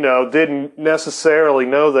didn't necessarily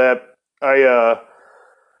know that.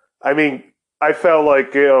 I mean, I felt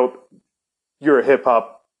like, you know, you're a hip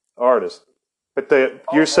hop artist, but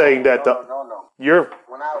you're saying that you're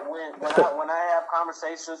when I have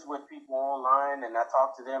conversations with people online and I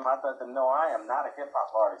talk to them, I let them know I am not a hip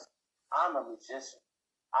hop artist. I'm a musician.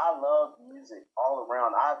 I love music all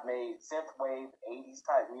around. I've made synthwave, 80s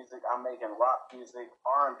type music. I'm making rock music,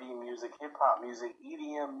 R&B music, hip hop music,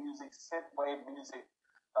 EDM music, synthwave music.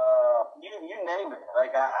 You name it.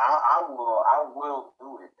 Like I will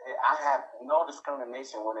do it. I have no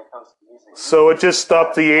discrimination when it comes to music. So it just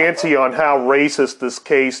upped the ante on how racist this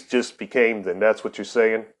case just became. Then that's what you're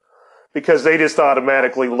saying, because they just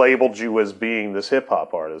automatically labeled you as being this hip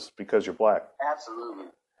hop artist because you're black. Absolutely,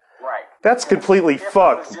 right. That's completely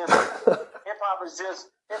fucked. Hip hop is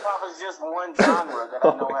just one genre that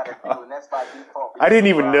I know how to do, and that's by default. I didn't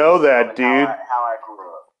even know that, dude. How I grew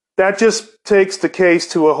up. That just takes the case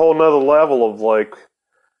to a whole nother level of, like,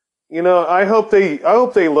 you know, I hope they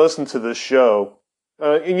listen to this show.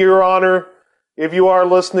 In your honor, if you are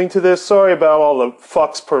listening to this, sorry about all the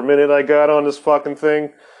fucks per minute I got on this fucking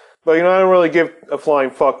thing. But, you know, I don't really give a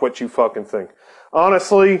flying fuck what you fucking think.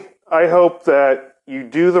 Honestly, I hope that you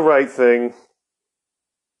do the right thing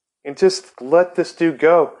and just let this dude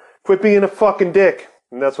go. Quit being a fucking dick.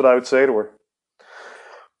 And that's what I would say to her.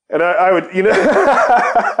 And I would, you know,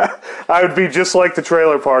 I would be just like the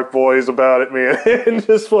Trailer Park Boys about it, man. And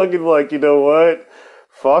just fucking like, you know what?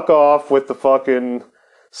 Fuck off with the fucking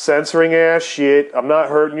censoring ass shit. I'm not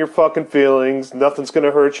hurting your fucking feelings. Nothing's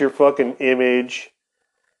gonna hurt your fucking image.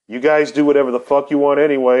 You guys do whatever the fuck you want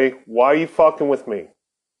anyway. Why are you fucking with me?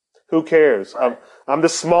 Who cares? Right. I'm the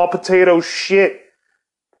small potato shit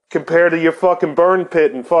compared to your fucking burn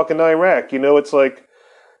pit in fucking Iraq. You know, it's like,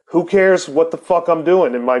 who cares what the fuck I'm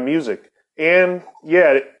doing in my music? And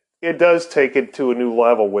yeah, it does take it to a new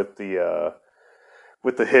level with the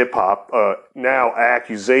hip hop now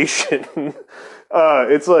accusation.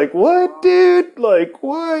 It's like, what, dude? Like,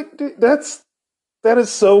 what? Dude? That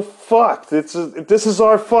is so fucked. This is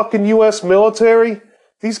our fucking U.S. military.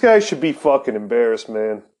 These guys should be fucking embarrassed,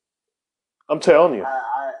 man. I'm telling you.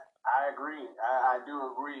 I agree. I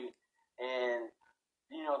do agree. And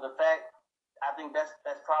you know, the fact, I think that's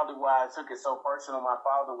probably why I took it so personal. My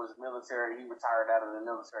father was military. He retired out of the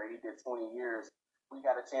military. He did 20 years. We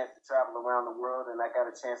got a chance to travel around the world, and I got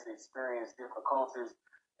a chance to experience different cultures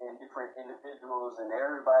and different individuals and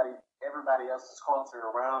everybody else's culture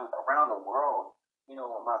around the world. You know,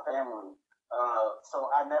 with my family.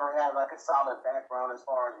 So I never had like a solid background as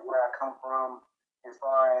far as where I come from, as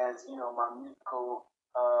far as, you know, my musical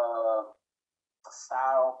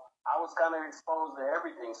style. I was kind of exposed to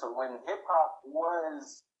everything. So when hip hop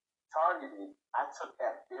was targeted, I took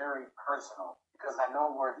that very personal because I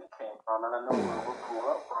know where he came from and I know where we grew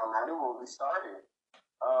up from. I knew where we started.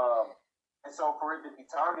 And so for it to be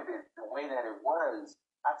targeted the way that it was,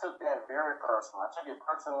 I took that very personal. I took it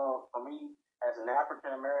personal for me as an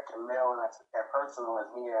African American male, and I took that personal as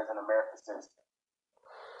me as an American citizen.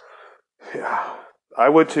 Yeah, I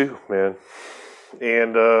would too, man.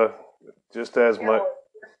 And just as much.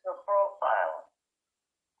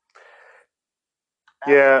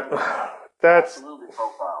 Yeah, that's. Absolutely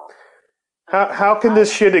profile. How can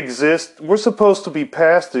this shit exist? We're supposed to be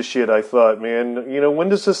past this shit, I thought, man. You know, when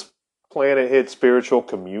does this planet hit spiritual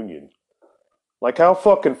communion? Like, how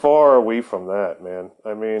fucking far are we from that, man?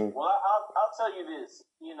 I mean... Well, I'll tell you this.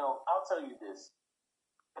 I'll tell you this.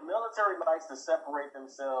 The military likes to separate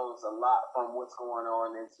themselves a lot from what's going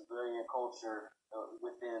on in civilian culture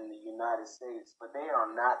within the United States, but they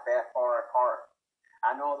are not that far apart.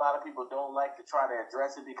 I know a lot of people don't like to try to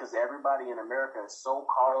address it because everybody in America is so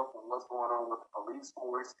caught up in what's going on with the police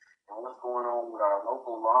force and what's going on with our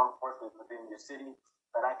local law enforcement within your city.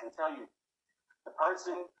 But I can tell you, the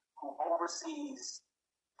person who oversees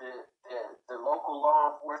the local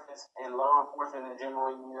law enforcement and law enforcement in general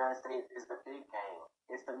in the United States is the big game.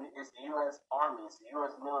 It's the U.S. Army, it's the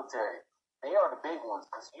U.S. military. They are the big ones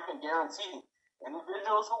because you can guarantee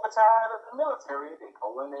individuals who retire out of the military, they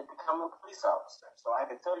go and they become a police officer. So I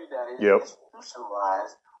can tell you that it's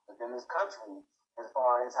institutionalized within this country as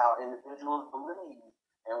far as how individuals believe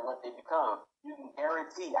and what they become. I can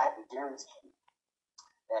guarantee you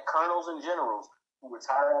that colonels and generals who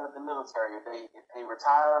retire out of the military, if they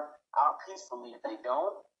retire out peacefully, if they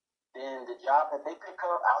don't, then the job that they pick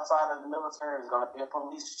up outside of the military is going to be a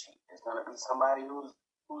police chief. It's going to be somebody who's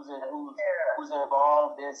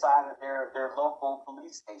involved inside of their local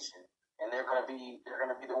police station, and they're going to be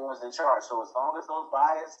the ones in charge. So as long as those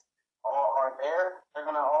bias are there, they're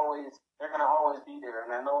going to always be there.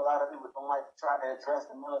 And I know a lot of people don't like to try to address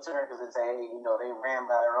the military because they say, hey, they ran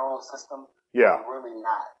by their own system. Yeah, we're really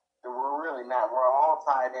not. We're really not. We're all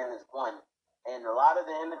tied in as one. And a lot of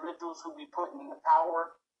the individuals who be put in the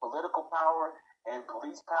power, political power, and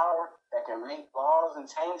police power that can make laws and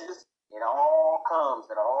changes. It all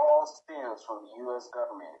stems from the U.S.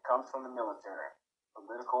 government. It comes from the military,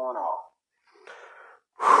 political and all.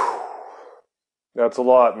 That's a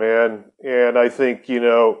lot, man. And I think,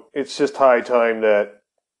 it's just high time that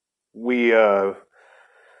we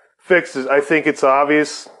fix this. I think it's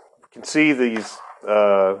obvious. We can see these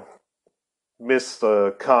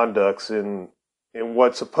misconducts in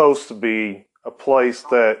what's supposed to be a place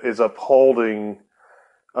that is upholding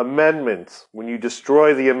amendments. When you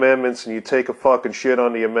destroy the amendments and you take a fucking shit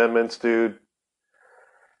on the amendments, dude,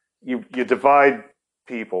 you divide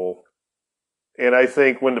people. And I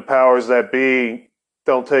think when the powers that be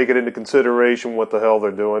don't take it into consideration what the hell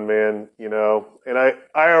they're doing, man, And I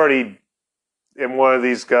already am one of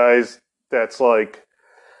these guys that's like,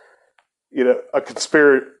 a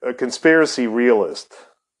conspiracy realist.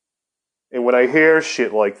 And when I hear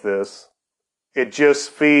shit like this, it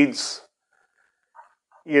just feeds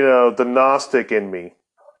the Gnostic in me,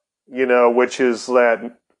 which is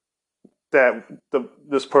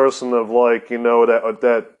this person of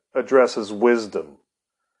that addresses wisdom.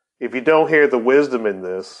 If you don't hear the wisdom in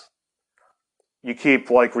this, you keep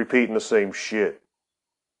repeating the same shit.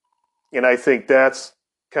 And I think that's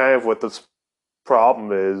kind of what this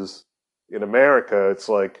problem is in America. It's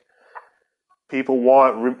like people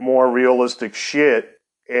want more realistic shit.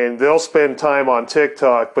 And they'll spend time on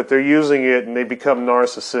TikTok, but they're using it and they become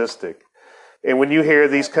narcissistic. And when you hear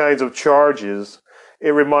these kinds of charges,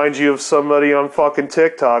 it reminds you of somebody on fucking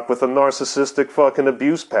TikTok with a narcissistic fucking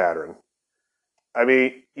abuse pattern. I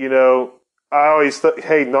mean, I always thought,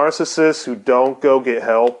 hey, narcissists who don't go get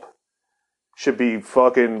help should be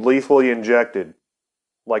fucking lethally injected.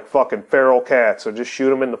 Like fucking feral cats, or just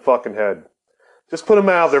shoot them in the fucking head. Just put them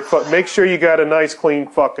out there. Make sure you got a nice, clean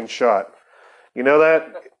fucking shot. You know that?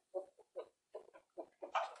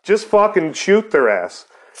 Just fucking shoot their ass.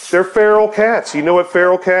 They're feral cats. You know what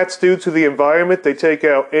feral cats do to the environment? They take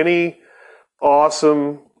out any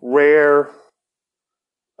awesome, rare,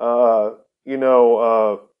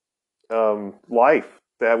 life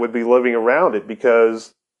that would be living around it,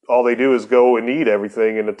 because all they do is go and eat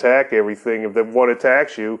everything and attack everything. If one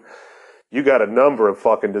attacks you, you got a number of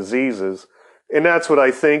fucking diseases. And that's what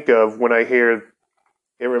I think of when I hear.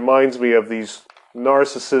 It reminds me of these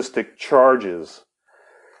narcissistic charges.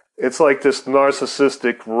 It's like this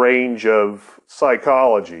narcissistic range of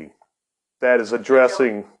psychology that is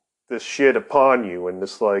addressing this shit upon you, and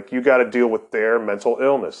it's like you got to deal with their mental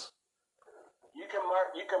illness.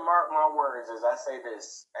 You can mark my words as I say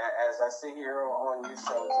this, as I sit here on your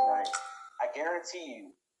show tonight. I guarantee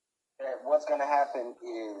you that what's going to happen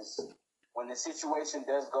is when the situation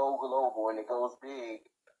does go global and it goes big,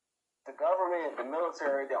 the government, the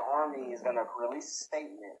military, the army is going to release a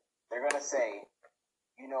statement. They're going to say,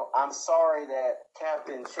 you know, I'm sorry that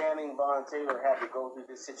Captain Channing Von Taylor had to go through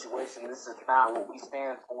this situation. This is not what we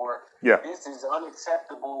stand for. Yeah. This is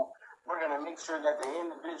unacceptable. We're going to make sure that the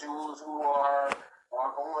individuals who have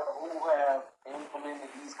implemented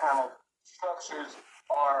these kind of structures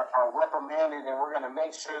are reprimanded, and we're going to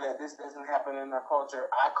make sure that this doesn't happen in our culture.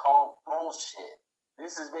 I call bullshit.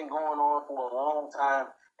 This has been going on for a long time,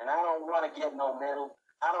 and I don't want to get no medal.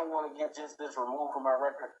 I don't want to get just this removed from my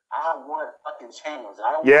record. I want fucking change.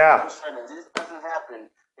 I want to make sure that this doesn't happen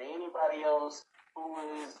to anybody else who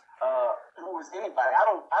is anybody. I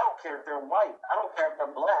don't care if they're white. I don't care if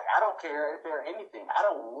they're black. I don't care if they're anything. I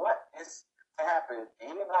don't want this to happen to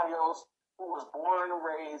anybody else who was born and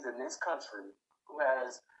raised in this country, who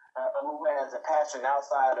has a passion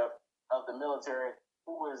outside of the military,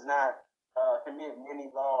 who is not committing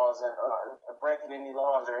any laws and breaking any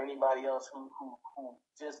laws, or anybody else who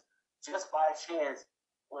just by chance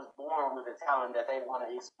was born with a talent that they want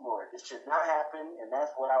to explore. This should not happen, and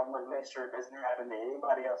that's what I want to make sure it doesn't happen to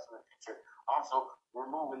anybody else in the future. Also,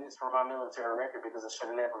 removing this from my military record because it should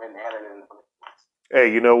have never been added in the book.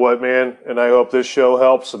 Hey, you know what, man? And I hope this show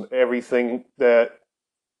helps, and everything that,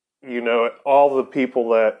 you know, all the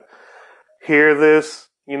people that hear this,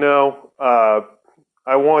 you know,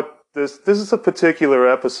 I want this is a particular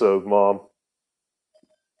episode, Mom.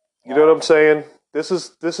 You know what I'm saying? This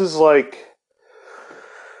is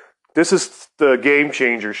the game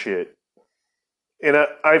changer shit. And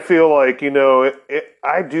I feel like, you know,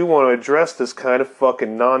 I do want to address this kind of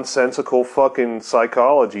fucking nonsensical fucking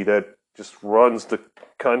psychology that just runs the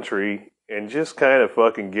country, and just kind of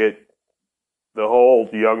fucking get the whole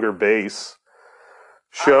younger base,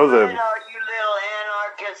 show them. All right, all you little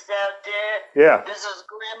anarchists out there. Yeah. This is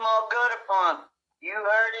Grandma Gutterpump. You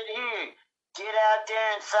heard it here. Get out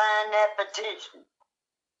there and sign that petition.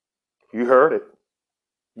 You heard it.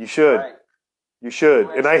 You should. Right. You should.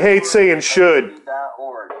 And I hate saying should.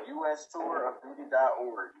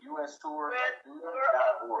 USTourofduty.org.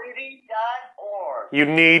 USTourofduty.org. You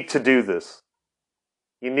need to do this.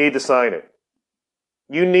 You need to sign it.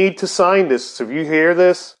 You need to sign this. So if you hear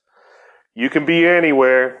this, you can be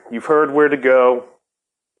anywhere. You've heard where to go.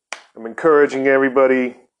 I'm encouraging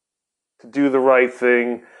everybody to do the right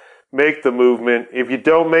thing. Make the movement. If you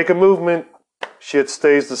don't make a movement, shit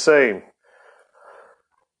stays the same.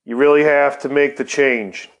 You really have to make the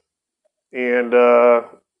change. And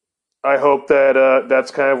I hope that that's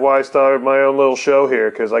kind of why I started my own little show here,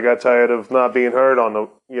 because I got tired of not being heard on the,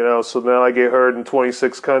 you know, so now I get heard in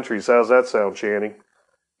 26 countries. How's that sound, Channing?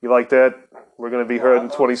 You like that? We're going to be heard in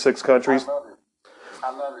 26 countries? I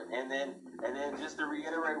love it. And then just to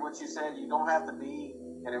reiterate what you said, you don't have to be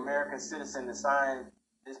an American citizen to sign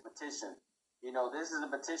this petition. You know, this is a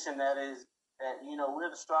petition that, you know, we're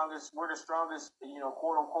the strongest, you know,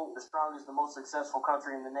 quote unquote, the strongest, the most successful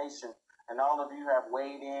country in the nation. And all of you have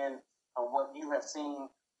weighed in on what you have seen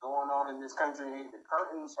going on in this country. The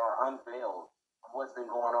curtains are unveiled of what's been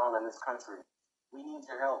going on in this country. We need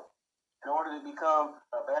your help. In order to become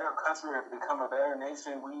a better country or to become a better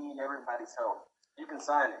nation, we need everybody's help. You can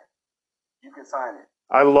sign it. You can sign it.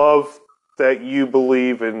 I love that you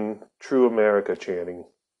believe in true America, Channing.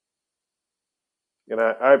 And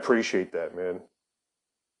I appreciate that, man.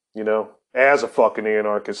 You know, as a fucking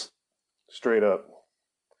anarchist, straight up.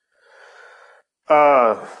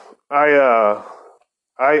 I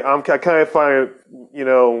kind of find it, you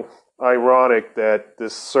know, ironic that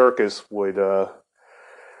this circus would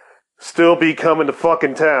still be coming to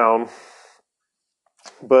fucking town,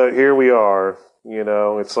 but here we are. You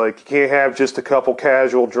know, it's like you can't have just a couple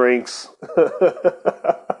casual drinks.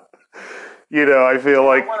 You know, I feel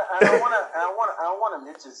like I want to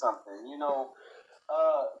mention something. You know,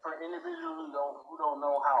 for individuals who don't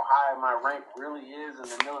know how high my rank really is in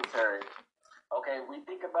the military. Okay, we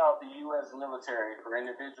think about the U.S. military for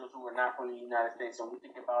individuals who are not from the United States, and we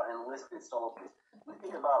think about enlisted soldiers. We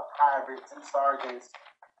think about privates and sergeants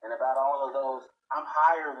and about all of those. I'm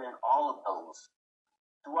higher than all of those.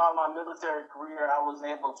 Throughout my military career, I was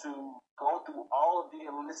able to go through all of the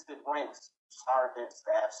enlisted ranks: sergeant,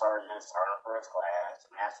 staff sergeant, sergeant first class,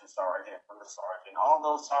 master sergeant, first sergeant, all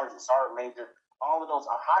those sergeants, sergeant major, all of those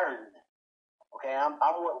are higher than them. Okay, I'm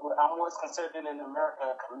what's considered in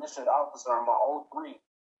America a commissioned officer. I'm an 03.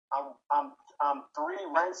 I'm 3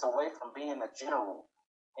 ranks away from being a general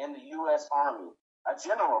in the U.S. Army. A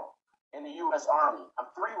general in the U.S. Army. I'm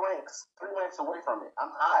 3 ranks away from it.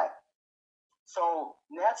 I'm high. So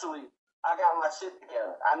naturally, I got my shit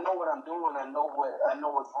together. I know what I'm doing. I know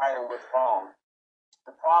what's right and what's wrong.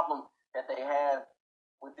 The problem that they have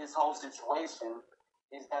with this whole situation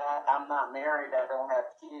is that I'm not married, I don't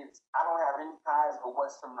have kids, I don't have any ties but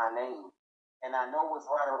what's to my name. And I know what's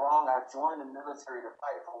right or wrong. I joined the military to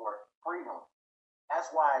fight for freedom. That's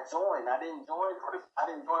why I joined. I didn't join for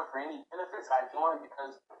any benefits. I joined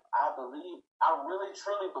because I really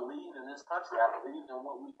truly believe in this country. I believe in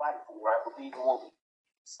what we fight for. I believe in what we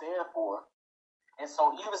stand for. And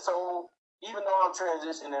so even though I'm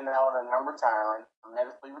transitioning out and I'm retiring, I'm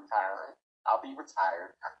medically retiring, I'll be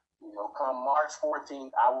retired. Come March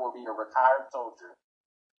 14th, I will be a retired soldier.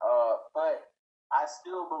 But I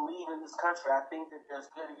still believe in this country. I think that there's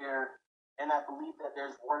good here, and I believe that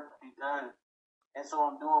there's work to be done. And so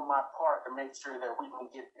I'm doing my part to make sure that we can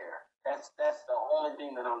get there. That's the only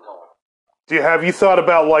thing that I'm doing. Have you thought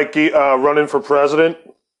about running for president?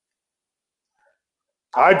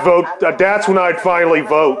 I'd vote. That's when I'd finally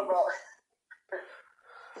vote.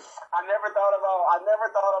 I never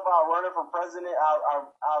thought about running for president. I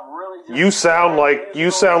really just.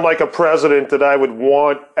 You sound like a president that I would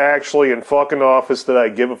want actually in fucking office. That I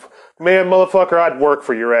give a man, motherfucker. I'd work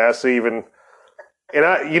for your ass even. And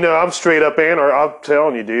I'm straight up anarch. I'm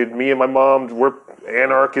telling you, dude. Me and my mom, we're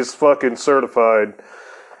anarchist fucking certified,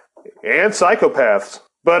 and psychopaths.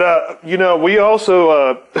 But we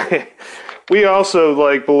also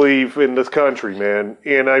believe in this country, man.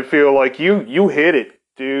 And I feel like you hit it,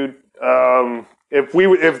 dude.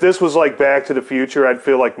 If this was like Back to the Future, I'd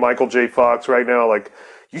feel like Michael J. Fox right now. Like,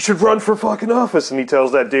 you should run for fucking office, and he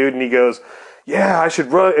tells that dude, and he goes, "Yeah, I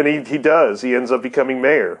should run," and he does. He ends up becoming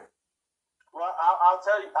mayor.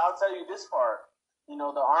 I'll tell you this part.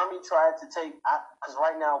 The Army tried to take, because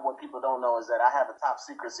right now what people don't know is that I have a top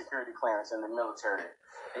secret security clearance in the military.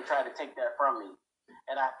 They tried to take that from me,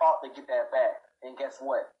 and I fought to get that back. And guess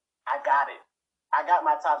what? I got it. I got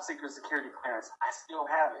my top secret security clearance. I still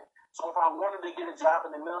have it. So if I wanted to get a job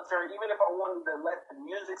in the military, even if I wanted to let the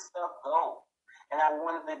music stuff go, and I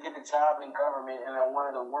wanted to get a job in government, and I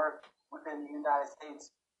wanted to work within the United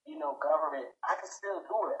States, government, I can still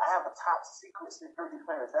do it. I have a top secret security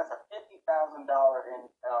clearance. That's a $50,000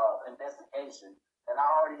 investigation that I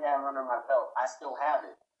already have under my belt. I still have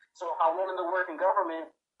it. So if I wanted to work in government,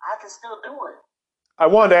 I can still do it. I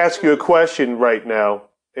wanted to ask you a question right now,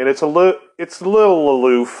 and it's a little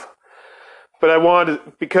aloof, but I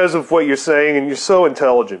wanted, because of what you're saying, and you're so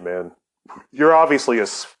intelligent, man. You're obviously a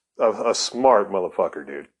smart motherfucker,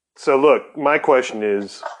 dude. So look, my question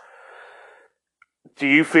is, do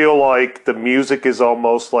you feel like the music is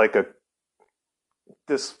almost like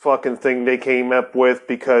this fucking thing they came up with?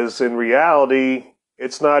 Because in reality,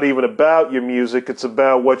 it's not even about your music. It's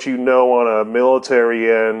about what you know on a military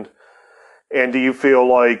end. And do you feel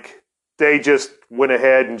like they just went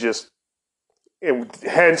ahead and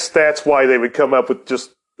hence that's why they would come up with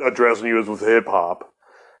just addressing you as with hip hop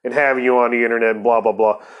and having you on the internet and blah, blah,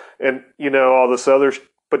 blah. And, all this other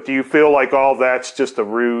but do you feel like all that's just a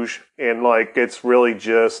rouge and like it's really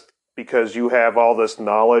just because you have all this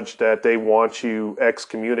knowledge that they want you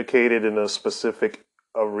excommunicated in a specific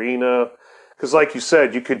arena? Because like you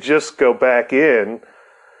said, you could just go back in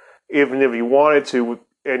even if you wanted to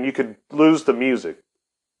and you could lose the music,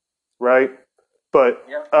 right? But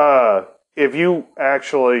if you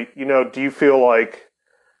actually, do you feel like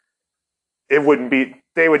it wouldn't be,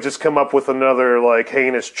 they would just come up with another like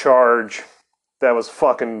heinous charge that was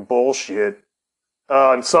fucking bullshit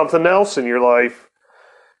and something else in your life?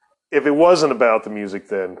 If it wasn't about the music,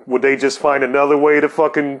 then would they just find another way to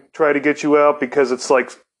fucking try to get you out because it's like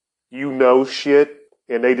shit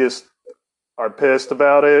and they just are pissed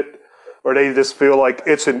about it, or they just feel like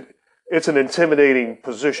it's an intimidating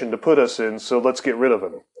position to put us in, so let's get rid of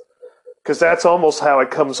him? Because that's almost how it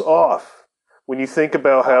comes off when you think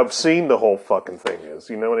about how obscene the whole fucking thing is.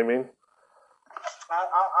 You know what I mean?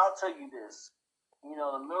 I'll tell you this.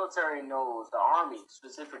 The military knows, the Army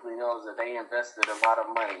specifically knows that they invested a lot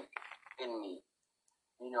of money in me.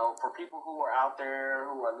 For people who are out there,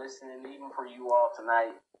 who are listening, even for you all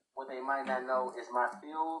tonight, what they might not know is my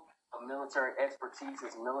field of military expertise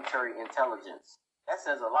is military intelligence. That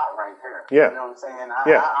says a lot right there. Yeah. You know what I'm saying?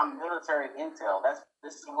 Yeah. I'm military intel.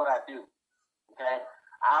 This is what I do. Okay?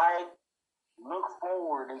 I look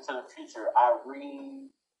forward into the future. I read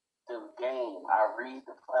the game. I read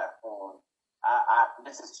the platform.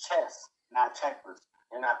 This is chess, not checkers,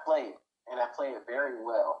 and I play it, and I play it very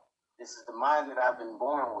well. This is the mind that I've been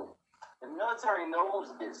born with. The military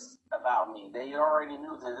knows this about me. They already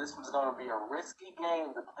knew that this was going to be a risky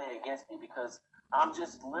game to play against me because I'm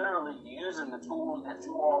just literally using the tools that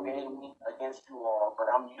you all gave me against you all, but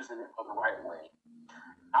I'm using it for the right way.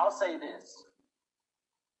 I'll say this.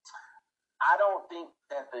 I don't think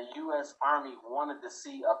that the U.S. Army wanted to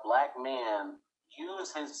see a black man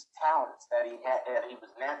use his talents that he had, that he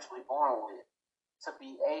was naturally born with, to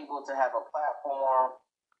be able to have a platform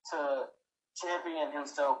to champion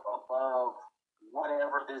himself above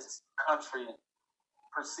whatever this country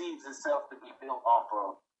perceives itself to be built off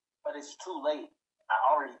of. But it's too late. I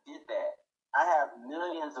already did that. I have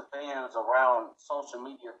millions of fans around social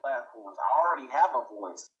media platforms. I already have a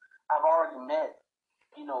voice. I've already met,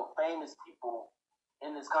 famous people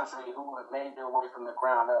in this country who have made their way from the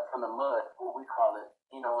ground up, from the mud, what we call it,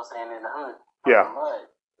 in the hood, from the mud.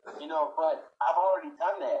 But I've already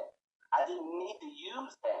done that. I didn't need to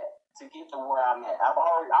use that to get to where I'm at. I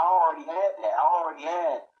already had that. I already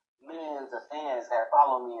had millions of fans that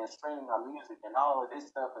follow me and stream my music and all of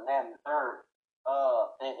this stuff and that and the third,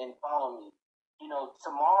 and follow me.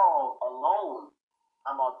 Tomorrow alone,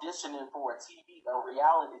 I'm auditioning for a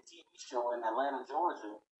reality TV show in Atlanta,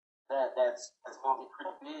 Georgia, that's going to be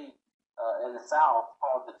pretty big in the South,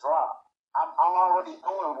 called The Drop. I'm already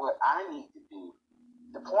doing what I need to do.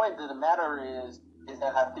 The point of the matter is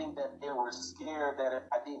that I think that they were scared that if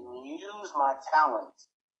I didn't use my talent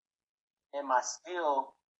and my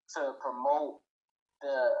skill to promote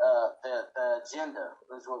the agenda,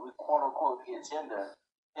 is what we quote unquote the agenda,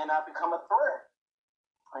 then I become a threat.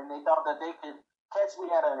 And they thought that they could catch me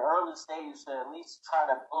at an early stage to at least try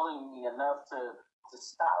to bully me enough to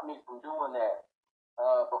stop me from doing that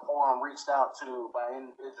before I'm reached out to by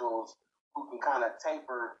individuals who can kind of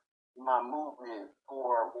taper my movement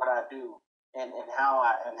for what I do and how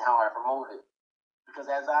I promote it. Because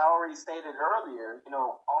as I already stated earlier,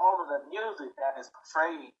 all of the music that is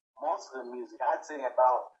portrayed, most of the music, I'd say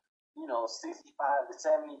about 65 to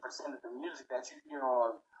 70% of the music that you hear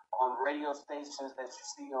on radio stations, that you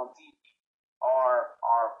see on TV, are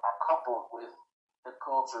coupled with the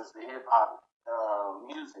cultures, the hip hop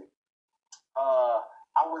music.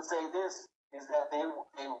 I would say this is that they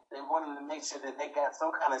wanted to make sure that they got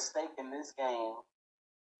some kind of stake in this game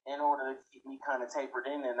in order to keep me kind of tapered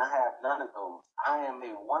in, and I have none of those. I am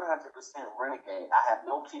a 100% renegade. I have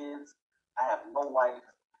no kids. I have no wife.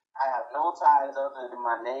 I have no ties other than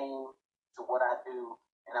my name to what I do,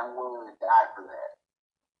 and I'm willing to die for that.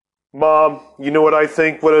 Mom, you know what I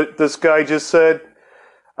think this guy just said?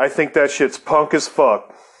 I think that shit's punk as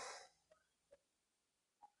fuck.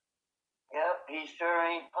 Yep, he sure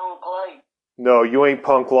ain't punk light. No, you ain't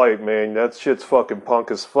punk light, man. That shit's fucking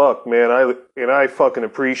punk as fuck, man. I fucking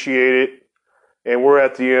appreciate it. And we're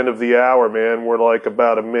at the end of the hour, man. We're like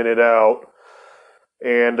about a minute out.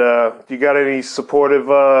 And you got any supportive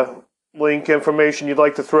link information you'd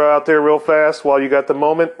like to throw out there real fast while you got the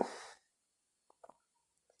moment?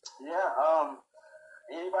 Yeah,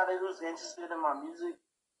 anybody who's interested in my music,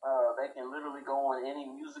 they can literally go on any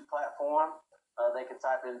music platform. They can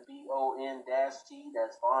type in VON-T,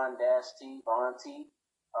 that's Von-T, Von T.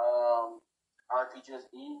 Or if you're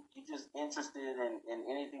just interested in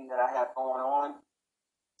anything that I have going on,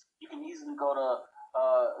 you can easily go to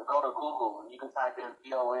Google and you can type in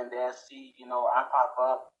VON-T. I pop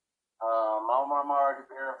up. I'm already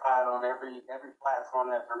verified on every platform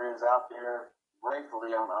that there is out there.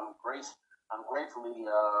 Gratefully, I'm gratefully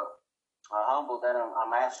humbled that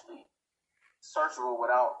I'm actually searchable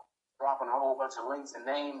without dropping a whole bunch of links and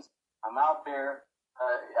names. I'm out there.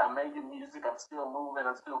 I'm making music. I'm still moving.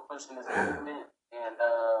 I'm still pushing this movement,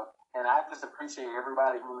 and I just appreciate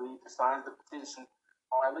everybody who signs the petition,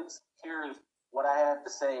 or at least hears what I have to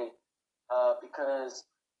say, because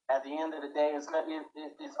at the end of the day, it's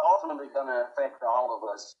ultimately going to affect all of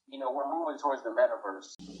us. We're moving towards the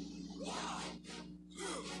metaverse.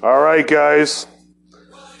 All right, guys.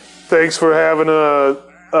 Thanks for having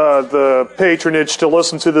the patronage to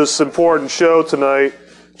listen to this important show tonight.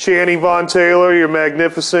 Channing Von Taylor, you're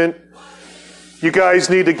magnificent. You guys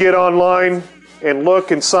need to get online and look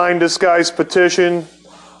and sign this guy's petition.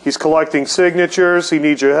 He's collecting signatures. He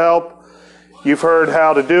needs your help. You've heard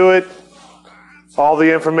how to do it. All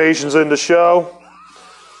the information's in the show.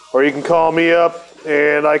 Or you can call me up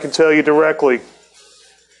and I can tell you directly,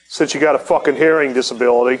 since you got a fucking hearing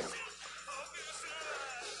disability.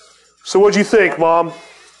 So what'd you think, Mom?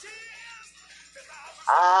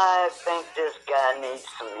 I think this guy needs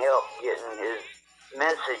some help getting his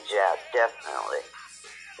message out, definitely.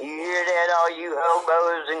 You hear that, all you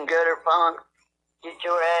hobos and gutter punks? Get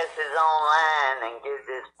your asses online and give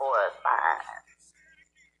this boy a sign.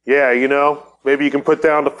 Yeah, maybe you can put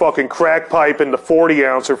down the fucking crack pipe and the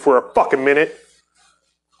 40-ouncer for a fucking minute.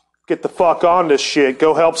 Get the fuck on this shit.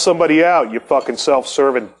 Go help somebody out, you fucking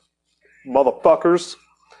self-serving motherfuckers.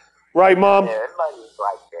 Right, Mom? Yeah, everybody's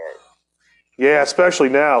like that. Yeah, especially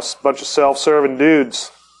now. A bunch of self-serving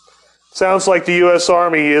dudes. Sounds like the U.S.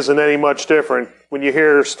 Army isn't any much different when you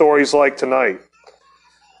hear stories like tonight.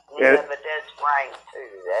 Yeah, but that's rank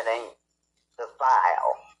too. That ain't the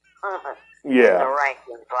file. Yeah. The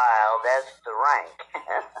ranking file, that's the rank.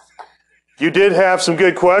 You did have some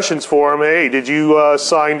good questions for him. Hey, did you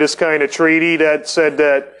sign this kind of treaty that said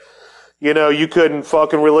that, you know, you couldn't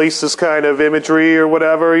fucking release this kind of imagery or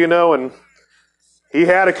whatever, you know? And he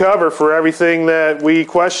had a cover for everything that we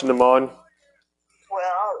questioned him on.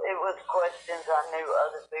 Well, it was questions I knew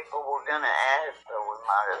other people were going to ask, so we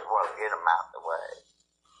might as well get them out the way.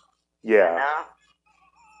 Yeah. You know?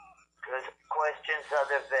 Because questions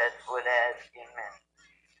other vets would ask him and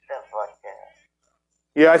stuff like that.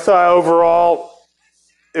 Yeah, I thought overall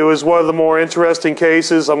it was one of the more interesting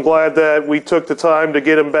cases. I'm glad that we took the time to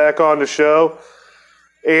get him back on the show.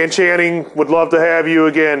 And Channing, would love to have you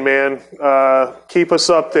again, man. Keep us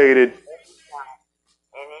updated.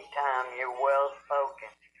 Anytime, you're well-spoken.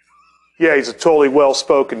 Yeah, he's a totally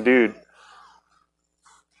well-spoken dude.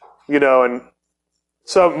 You know, and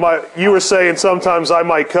you were saying sometimes I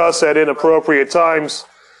might cuss at inappropriate times.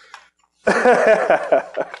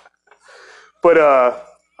 But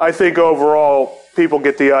I think overall, people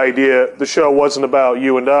get the idea. The show wasn't about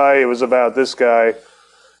you and I. It was about this guy.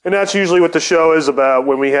 And that's usually what the show is about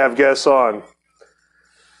when we have guests on.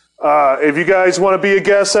 If you guys want to be a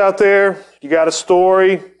guest out there, you got a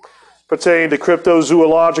story pertaining to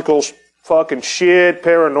cryptozoological fucking shit,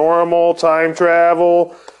 paranormal, time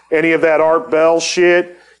travel, any of that Art Bell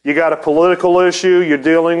shit, you got a political issue you're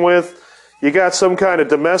dealing with, you got some kind of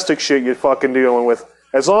domestic shit you're fucking dealing with.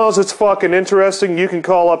 As long as it's fucking interesting, you can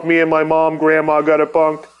call up me and my mom, Grandma Gutter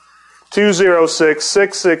Punked,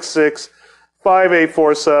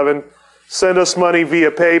 206-666-5847. Send us money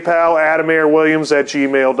via PayPal,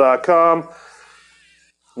 AdamAirWilliams@gmail.com.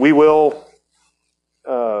 We will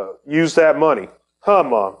use that money. Huh,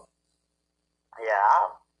 Mom? Yeah.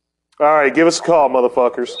 All right, give us a call,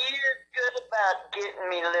 motherfuckers. You're good about getting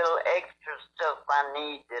me little extra stuff I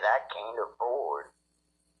need that I can't afford.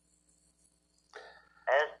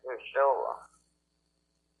 That's for sure.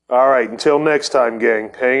 All right, until next time,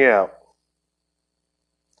 gang. Hang out.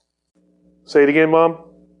 Say it again, Mom.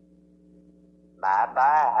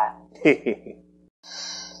 Bye-bye.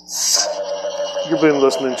 You've been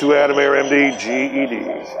listening to Adam Air MD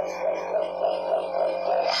GED.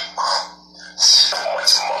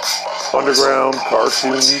 Underground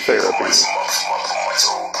Cartoon Therapy.